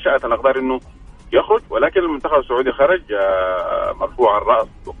النهاية شاءت الأقدار إنه يخرج. ولكن المنتخب السعودي خرج مرفوع الرأس،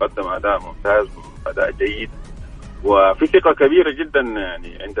 وقدم أداء ممتاز، أداء جيد، وفي ثقة كبيرة جدا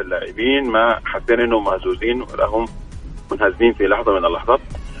يعني عند اللاعبين. ما حسينا إنهم مهزوزين ولا هم منهزمين في لحظة من اللحظات.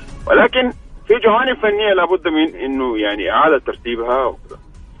 ولكن في جوانب فنية لابد من إنه يعني إعادة ترتيبها وكذا.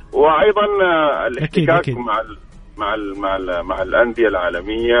 وأيضا الاحتكاك مع الأندية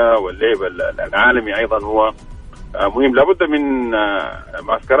العالمية واللعب العالمي أيضا هو مهم. لابد من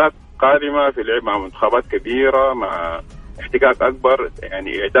معسكرات قادمة في اللعب مع منتخبات كبيرة، مع احتكاك أكبر،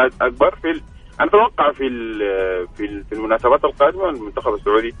 يعني إعداد أكبر. أنا أتوقع في المناسبات القادمة المنتخب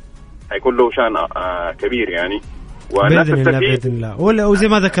السعودي هيكون له شأن كبير يعني. بإذن الله. وزي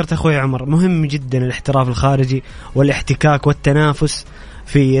ما ذكرت أخوي عمر، مهم جدا الاحتراف الخارجي والاحتكاك والتنافس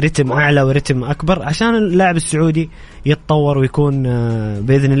في رتم أعلى ورتم أكبر، عشان اللاعب السعودي يتطور ويكون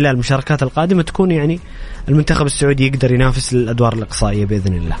بإذن الله المشاركات القادمة تكون يعني المنتخب السعودي يقدر ينافس الأدوار الإقصائية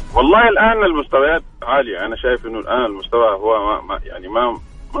بإذن الله. والله الآن المستويات عالية. أنا شايف إنه الآن المستوى هو ما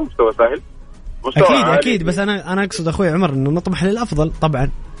مستوى سهل، مستوى أكيد. بس أنا أقصد أخوي عمر إنه نطمح للأفضل طبعا.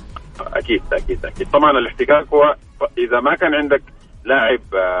 أكيد. طبعا الاحتكاك هو إذا ما كان عندك لاعب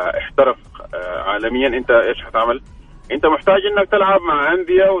احترف عالميا، أنت إيش هتعمل؟ أنت محتاج إنك تلعب مع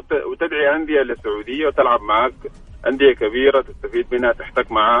أندية وتدعي أندية للسعودية، وتلعب معك أندية كبيرة تستفيد منها،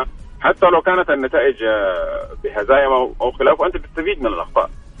 تحتك معها، حتى لو كانت النتائج بهزايم أو خلافه، أنت تستفيد من الأخطاء.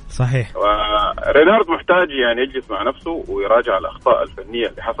 صحيح. ورينارد محتاج يعني يجلس مع نفسه ويراجع الأخطاء الفنية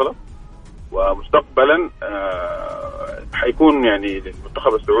اللي حصلت، ومستقبلا حيكون يعني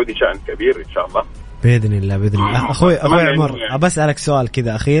للمنتخب السعودي شأن كبير إن شاء الله بإذن الله. أخوي عمر يعني. بسألك سؤال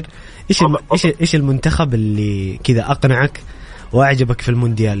كذا أخير، إيش المنتخب اللي كذا أقنعك وأعجبك في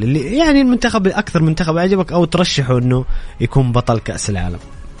المونديال، اللي يعني المنتخب أكثر منتخب أعجبك أو ترشحه إنه يكون بطل كأس العالم؟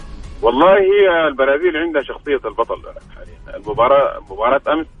 والله هي البرازيل عندها شخصية البطل حاليا. مباراة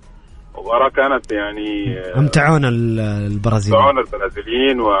أمس مباراة كانت يعني امتعونا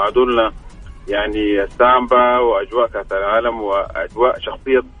البرازيليين وعدولنا يعني السامبا وأجواء كأس العالم وأجواء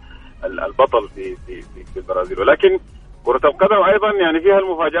شخصية البطل في البرازيل. ولكن كرة القدم أيضا يعني فيها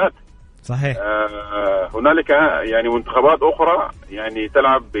المفاجآت. صحيح. هنالك يعني منتخبات أخرى يعني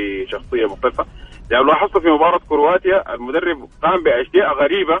تلعب بشخصية مختلفة. يعني لاحظت في مباراة كرواتيا المدرب قام بأشياء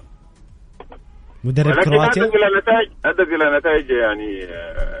غريبة، مدرب كرواتيا أدت إلى نتائج يعني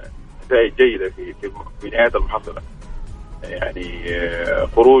نتائج جيدة في نهاية المحصلة. يعني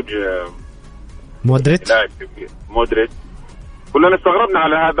خروج مودريتش كلنا استغربنا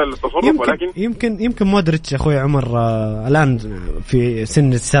على هذا التصرف. ولكن يمكن مودريتش أخوي عمر الآن في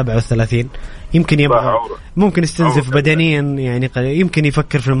سن 37 يمكن يبغى ممكن يستنزف بدنيا يعني يمكن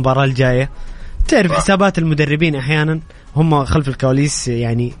يفكر في المباراة الجاية. تعرف حسابات المدربين أحيانا هم خلف الكواليس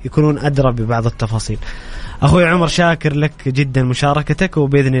يعني يكونون أدرى ببعض التفاصيل. أخوي عمر شاكر لك جدا مشاركتك،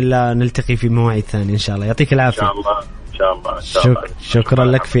 وبإذن الله نلتقي في مواعيد ثانية إن شاء الله. يعطيك العافية. إن شاء الله. شكرا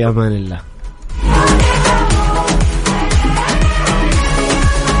لك، في أمان الله.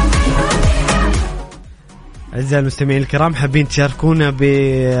 أعزائي المستمعين الكرام، حابين تشاركونا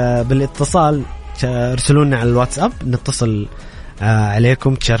بالاتصال ارسلونا على الواتساب نتصل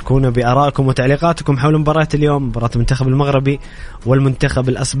عليكم تشاركونا بآرائكم وتعليقاتكم حول مباراة اليوم، مباراة المنتخب المغربي والمنتخب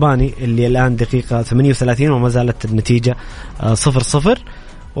الأسباني اللي الآن دقيقة 38 وما زالت النتيجة 0-0،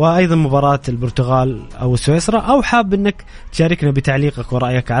 وأيضا مباراة البرتغال أو سويسرا. أو حاب أنك تشاركنا بتعليقك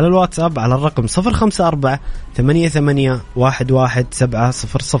ورأيك على الواتساب على الرقم 054-88-11700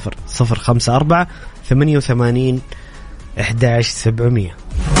 054-88-11700.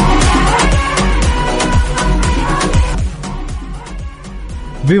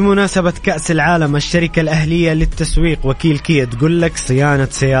 بمناسبة كأس العالم، الشركة الأهلية للتسويق وكيل كيا تقول لك صيانة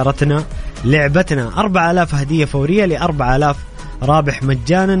سيارتنا لعبتنا، 4000 هدية فورية ل4000 رابح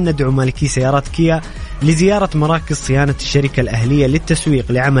مجانا. ندعو مالكي سيارات كيا لزيارة مراكز صيانة الشركة الأهلية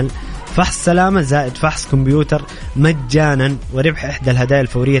للتسويق لعمل فحص سلامة زائد فحص كمبيوتر مجانا، وربح إحدى الهدايا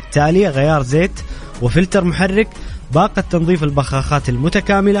الفورية التالية: غيار زيت وفلتر محرك، باقة تنظيف البخاخات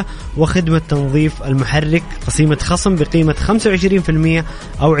المتكاملة، وخدمة تنظيف المحرك، قسيمة خصم بقيمة 25%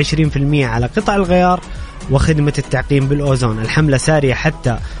 أو 20% على قطع الغيار، وخدمة التعقيم بالأوزون. الحملة سارية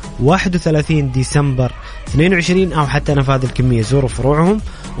حتى 31 ديسمبر 22 أو حتى نفاذ الكمية. زوروا فروعهم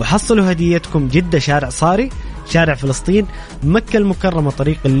وحصلوا هديتكم: جدة شارع صاري، شارع فلسطين، مكة المكرمة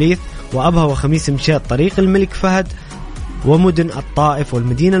طريق الليث، وأبها وخميس مشيط طريق الملك فهد، ومدن الطائف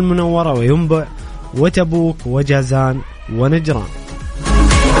والمدينة المنورة وينبع وتبوك وجازان ونجران.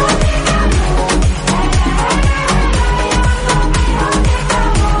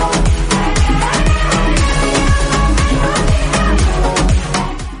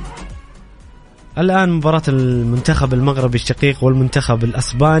 الآن مباراة المنتخب المغربي الشقيق والمنتخب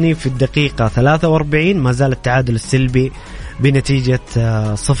الأسباني في الدقيقة 43، ما زال التعادل السلبي بنتيجة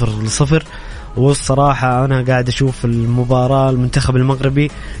 0-0. والصراحة أنا قاعد أشوف المباراة، المنتخب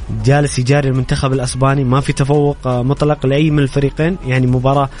المغربي جالس يجاري المنتخب الأسباني، ما في تفوق مطلق لأي من الفريقين، يعني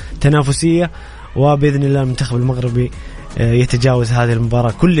مباراة تنافسية، وبإذن الله المنتخب المغربي يتجاوز هذه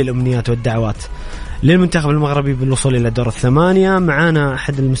المباراة. كل الأمنيات والدعوات للمنتخب المغربي بالوصول إلى دور الثمانية. معانا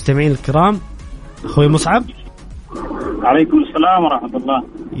أحد المستمعين الكرام، أخوي مصعب. عليكم السلام ورحمة الله.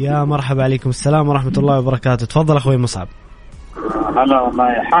 يا مرحبا. عليكم السلام ورحمة الله وبركاته. تفضل أخوي مصعب. هلا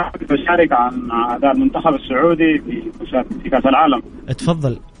والله، حابب أشارك عن أداء المنتخب السعودي في كأس العالم.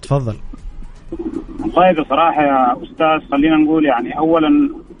 تفضل. طيب بصراحة يا أستاذ، خلينا نقول يعني أولا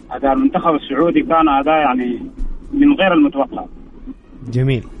أداء المنتخب السعودي كان أداء يعني من غير المتوقع.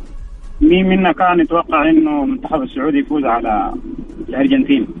 جميل. مين منا كان يتوقع إنه المنتخب السعودي يفوز على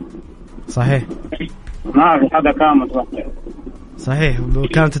الأرجنتين؟ صحيح، ما في حدا كان متوقع. صحيح،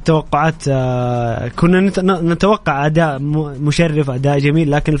 كانت التوقعات كنا نتوقع أداء مشرف، أداء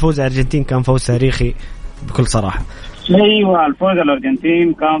جميل، لكن الفوز على الأرجنتين كان فوز تاريخي بكل صراحة. أيوة، الفوز على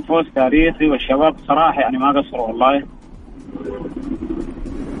الأرجنتين كان فوز تاريخي، والشباب صراحة يعني ما قصروا والله.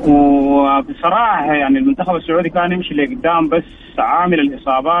 وبصراحة يعني المنتخب السعودي كان يمشي لقدام، بس عامل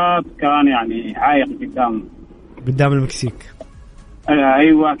الإصابات كان يعني عايق قدام المكسيك.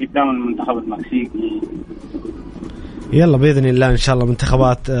 أيوة، قدام المنتخب المكسيكي. يلا بإذن الله إن شاء الله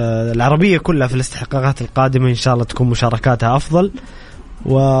منتخبات العربية كلها في الاستحقاقات القادمة إن شاء الله تكون مشاركاتها أفضل،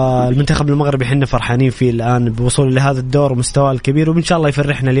 والمنتخب المغربي حنا فرحانين فيه الآن بوصول لهذا الدور ومستواه الكبير، وإن شاء الله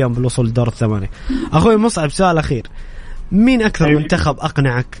يفرحنا اليوم بالوصول لدور الثمانية. أخوي مصعب، سؤال أخير: مين أكثر منتخب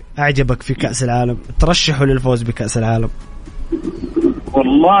أقنعك، أعجبك في كأس العالم، ترشحه للفوز بكأس العالم؟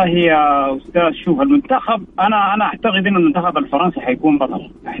 والله يا أستاذ، شوف المنتخب، أنا أعتقد إنه المنتخب الفرنسي حيكون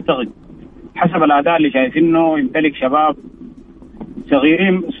بطل، أعتقد حسب الأداء اللي شايفينه. يمتلك شباب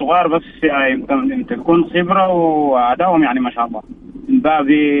صغيرين صغار، بس يمتلكون خبرة وأدائهم يعني ما شاء الله.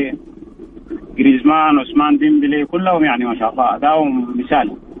 مبابي، غريزمان، عثمان ديمبلي، كلهم يعني ما شاء الله أدائهم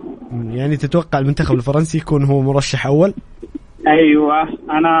مثالي. يعني تتوقع المنتخب الفرنسي يكون هو مرشح أول؟ أيوة،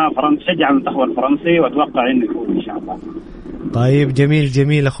 أنا شجع المنتخب الفرنسي وأتوقع إنه يفوز إن شاء الله. طيب،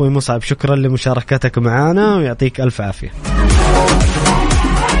 جميل أخوي مصعب، شكرا لمشاركتك معنا ويعطيك ألف عافية.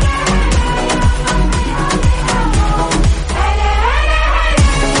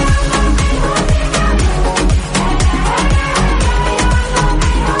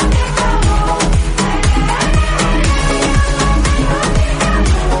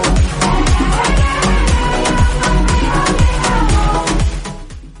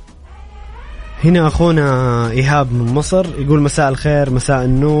 هنا أخونا إيهاب من مصر يقول: مساء الخير، مساء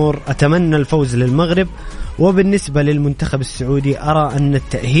النور، أتمنى الفوز للمغرب. وبالنسبة للمنتخب السعودي أرى أن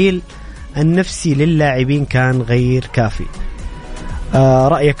التأهيل النفسي للاعبين كان غير كافي.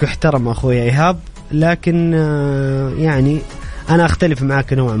 رأيك يحترم أخويا إيهاب، لكن يعني أنا أختلف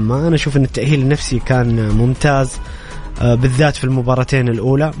معك نوعا ما. أنا أشوف أن التأهيل النفسي كان ممتاز، بالذات في المباراتين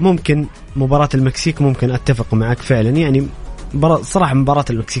الأولى. ممكن مباراة المكسيك ممكن أتفق معك فعلا، يعني صراحة مباراة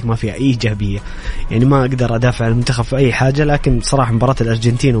المكسيك ما فيها أي إيجابية، يعني ما أقدر أدافع عن المنتخب في أي حاجة، لكن صراحة مباراة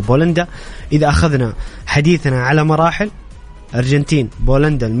الأرجنتين وبولندا إذا أخذنا حديثنا على مراحل أرجنتين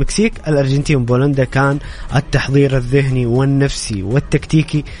بولندا المكسيك، الأرجنتين وبولندا كان التحضير الذهني والنفسي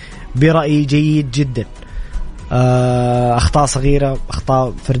والتكتيكي برأيي جيد جدا. أخطاء صغيرة،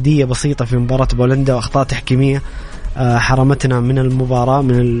 أخطاء فردية بسيطة في مباراة بولندا وأخطاء تحكيمية حرمتنا من المباراة،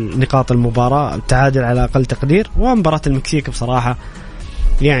 من نقاط المباراة، التعادل على أقل تقدير. ومباراة المكسيك بصراحة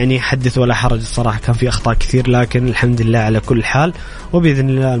يعني حدث ولا حرج، الصراحة كان في أخطاء كثير، لكن الحمد لله على كل حال. وبإذن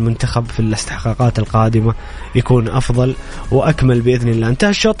الله المنتخب في الاستحقاقات القادمة يكون أفضل وأكمل بإذن الله. انتهى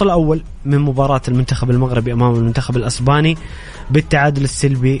الشوط الأول من مباراة المنتخب المغربي أمام المنتخب الأسباني بالتعادل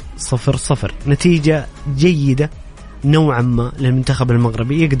السلبي 0-0، نتيجة جيدة نوعا ما للمنتخب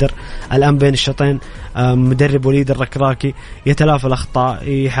المغربي. يقدر الآن بين الشوطين مدرب وليد الركراكي يتلافى الأخطاء،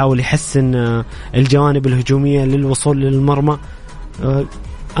 يحاول يحسن الجوانب الهجومية للوصول للمرمى.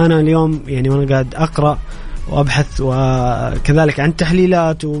 أنا اليوم يعني وأنا قاعد أقرأ وأبحث وكذلك عن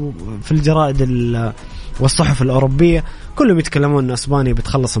تحليلات وفي الجرائد والصحف الأوروبية كلهم يتكلمون أن أسبانيا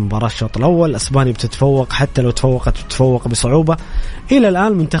بتخلص مباراة الشوط الأول، أسبانيا بتتفوق، حتى لو تفوقت بتتفوق بصعوبة. إلى الآن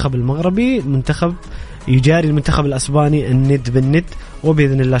المنتخب المغربي المنتخب يجاري المنتخب الأسباني الند بالند،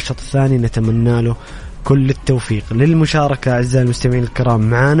 وبإذن الله الشوط الثاني نتمنى له كل التوفيق. للمشاركة أعزائي المستمعين الكرام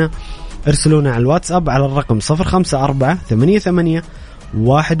معنا ارسلونا على الواتساب على الرقم 054-88-11700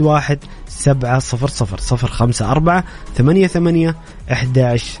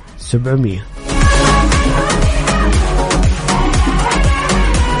 054-88-11700.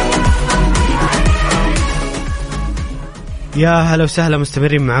 يا هلا وسهلا،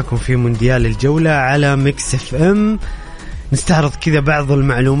 مستمرين معكم في مونديال الجولة على ميكس اف ام. نستعرض كذا بعض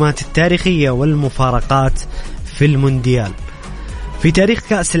المعلومات التاريخية والمفارقات في المونديال. في تاريخ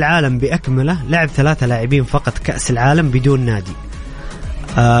كأس العالم بأكمله لعب 3 لاعبين فقط كأس العالم بدون نادي،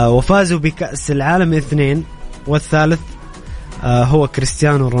 وفازوا بكأس العالم 2، والثالث هو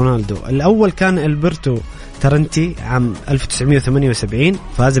كريستيانو رونالدو. الأول كان ألبرتو ترنتي عام 1978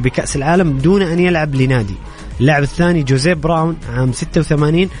 فاز بكأس العالم بدون أن يلعب لنادي. اللاعب الثاني جوزيب براون عام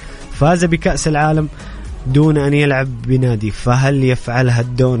 86 فاز بكأس العالم دون أن يلعب بنادي. فهل يفعلها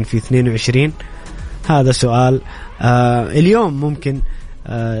الدون في 22؟ هذا سؤال. اليوم ممكن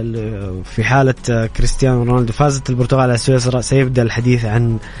في حالة كريستيانو رونالدو فازت البرتغال على سويسرا سيبدأ الحديث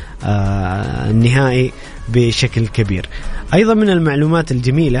عن النهائي بشكل كبير. أيضا من المعلومات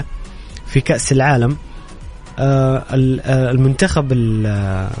الجميلة في كأس العالم المنتخب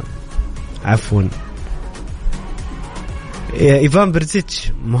إيفان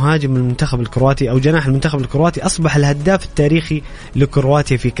برزيتش مهاجم المنتخب الكرواتي أو جناح المنتخب الكرواتي أصبح الهداف التاريخي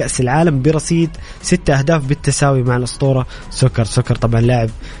لكرواتيا في كأس العالم برصيد 6 أهداف بالتساوي مع الأسطورة سوكر. طبعا لاعب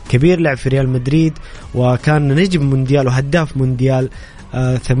كبير، لعب في ريال مدريد وكان نجم مونديال وهداف مونديال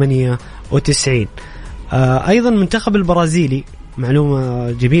 98. أيضا المنتخب البرازيلي،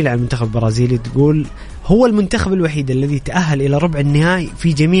 معلومة جميلة عن المنتخب البرازيلي تقول هو المنتخب الوحيد الذي تأهل إلى ربع النهائي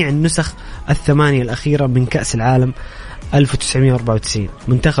في جميع النسخ 8 الأخيرة من كأس العالم 1994.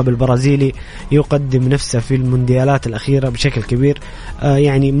 منتخب البرازيلي يقدم نفسه في المونديالات الأخيرة بشكل كبير،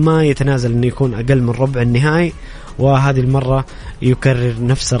 يعني ما يتنازل أن يكون أقل من ربع النهائي، وهذه المرة يكرر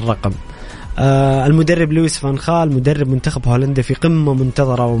نفس الرقم. المدرب لويس فان خال مدرب منتخب هولندا في قمة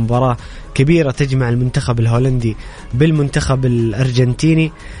منتظرة ومباراة كبيرة تجمع المنتخب الهولندي بالمنتخب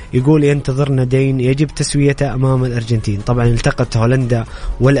الأرجنتيني. يقول ينتظرنا دين يجب تسويته أمام الأرجنتين. طبعا التقت هولندا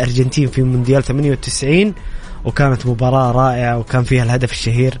والأرجنتين في مونديال 98 وكانت مباراة رائعة وكان فيها الهدف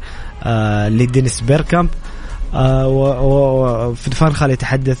الشهير لدينيس بيركامب. وفان خال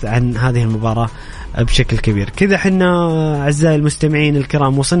يتحدث عن هذه المباراة بشكل كبير. كذا حنا أعزائي المستمعين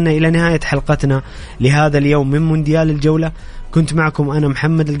الكرام وصلنا إلى نهاية حلقتنا لهذا اليوم من مونديال الجولة. كنت معكم أنا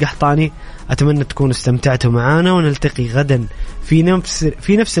محمد القحطاني، أتمنى تكونوا استمتعتوا معنا، ونلتقي غدا في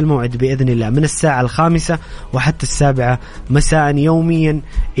نفس الموعد بإذن الله من 5:00 وحتى 7:00 مساء يوميا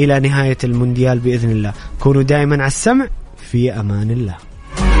إلى نهاية المونديال بإذن الله. كونوا دائما على السمع، في أمان الله.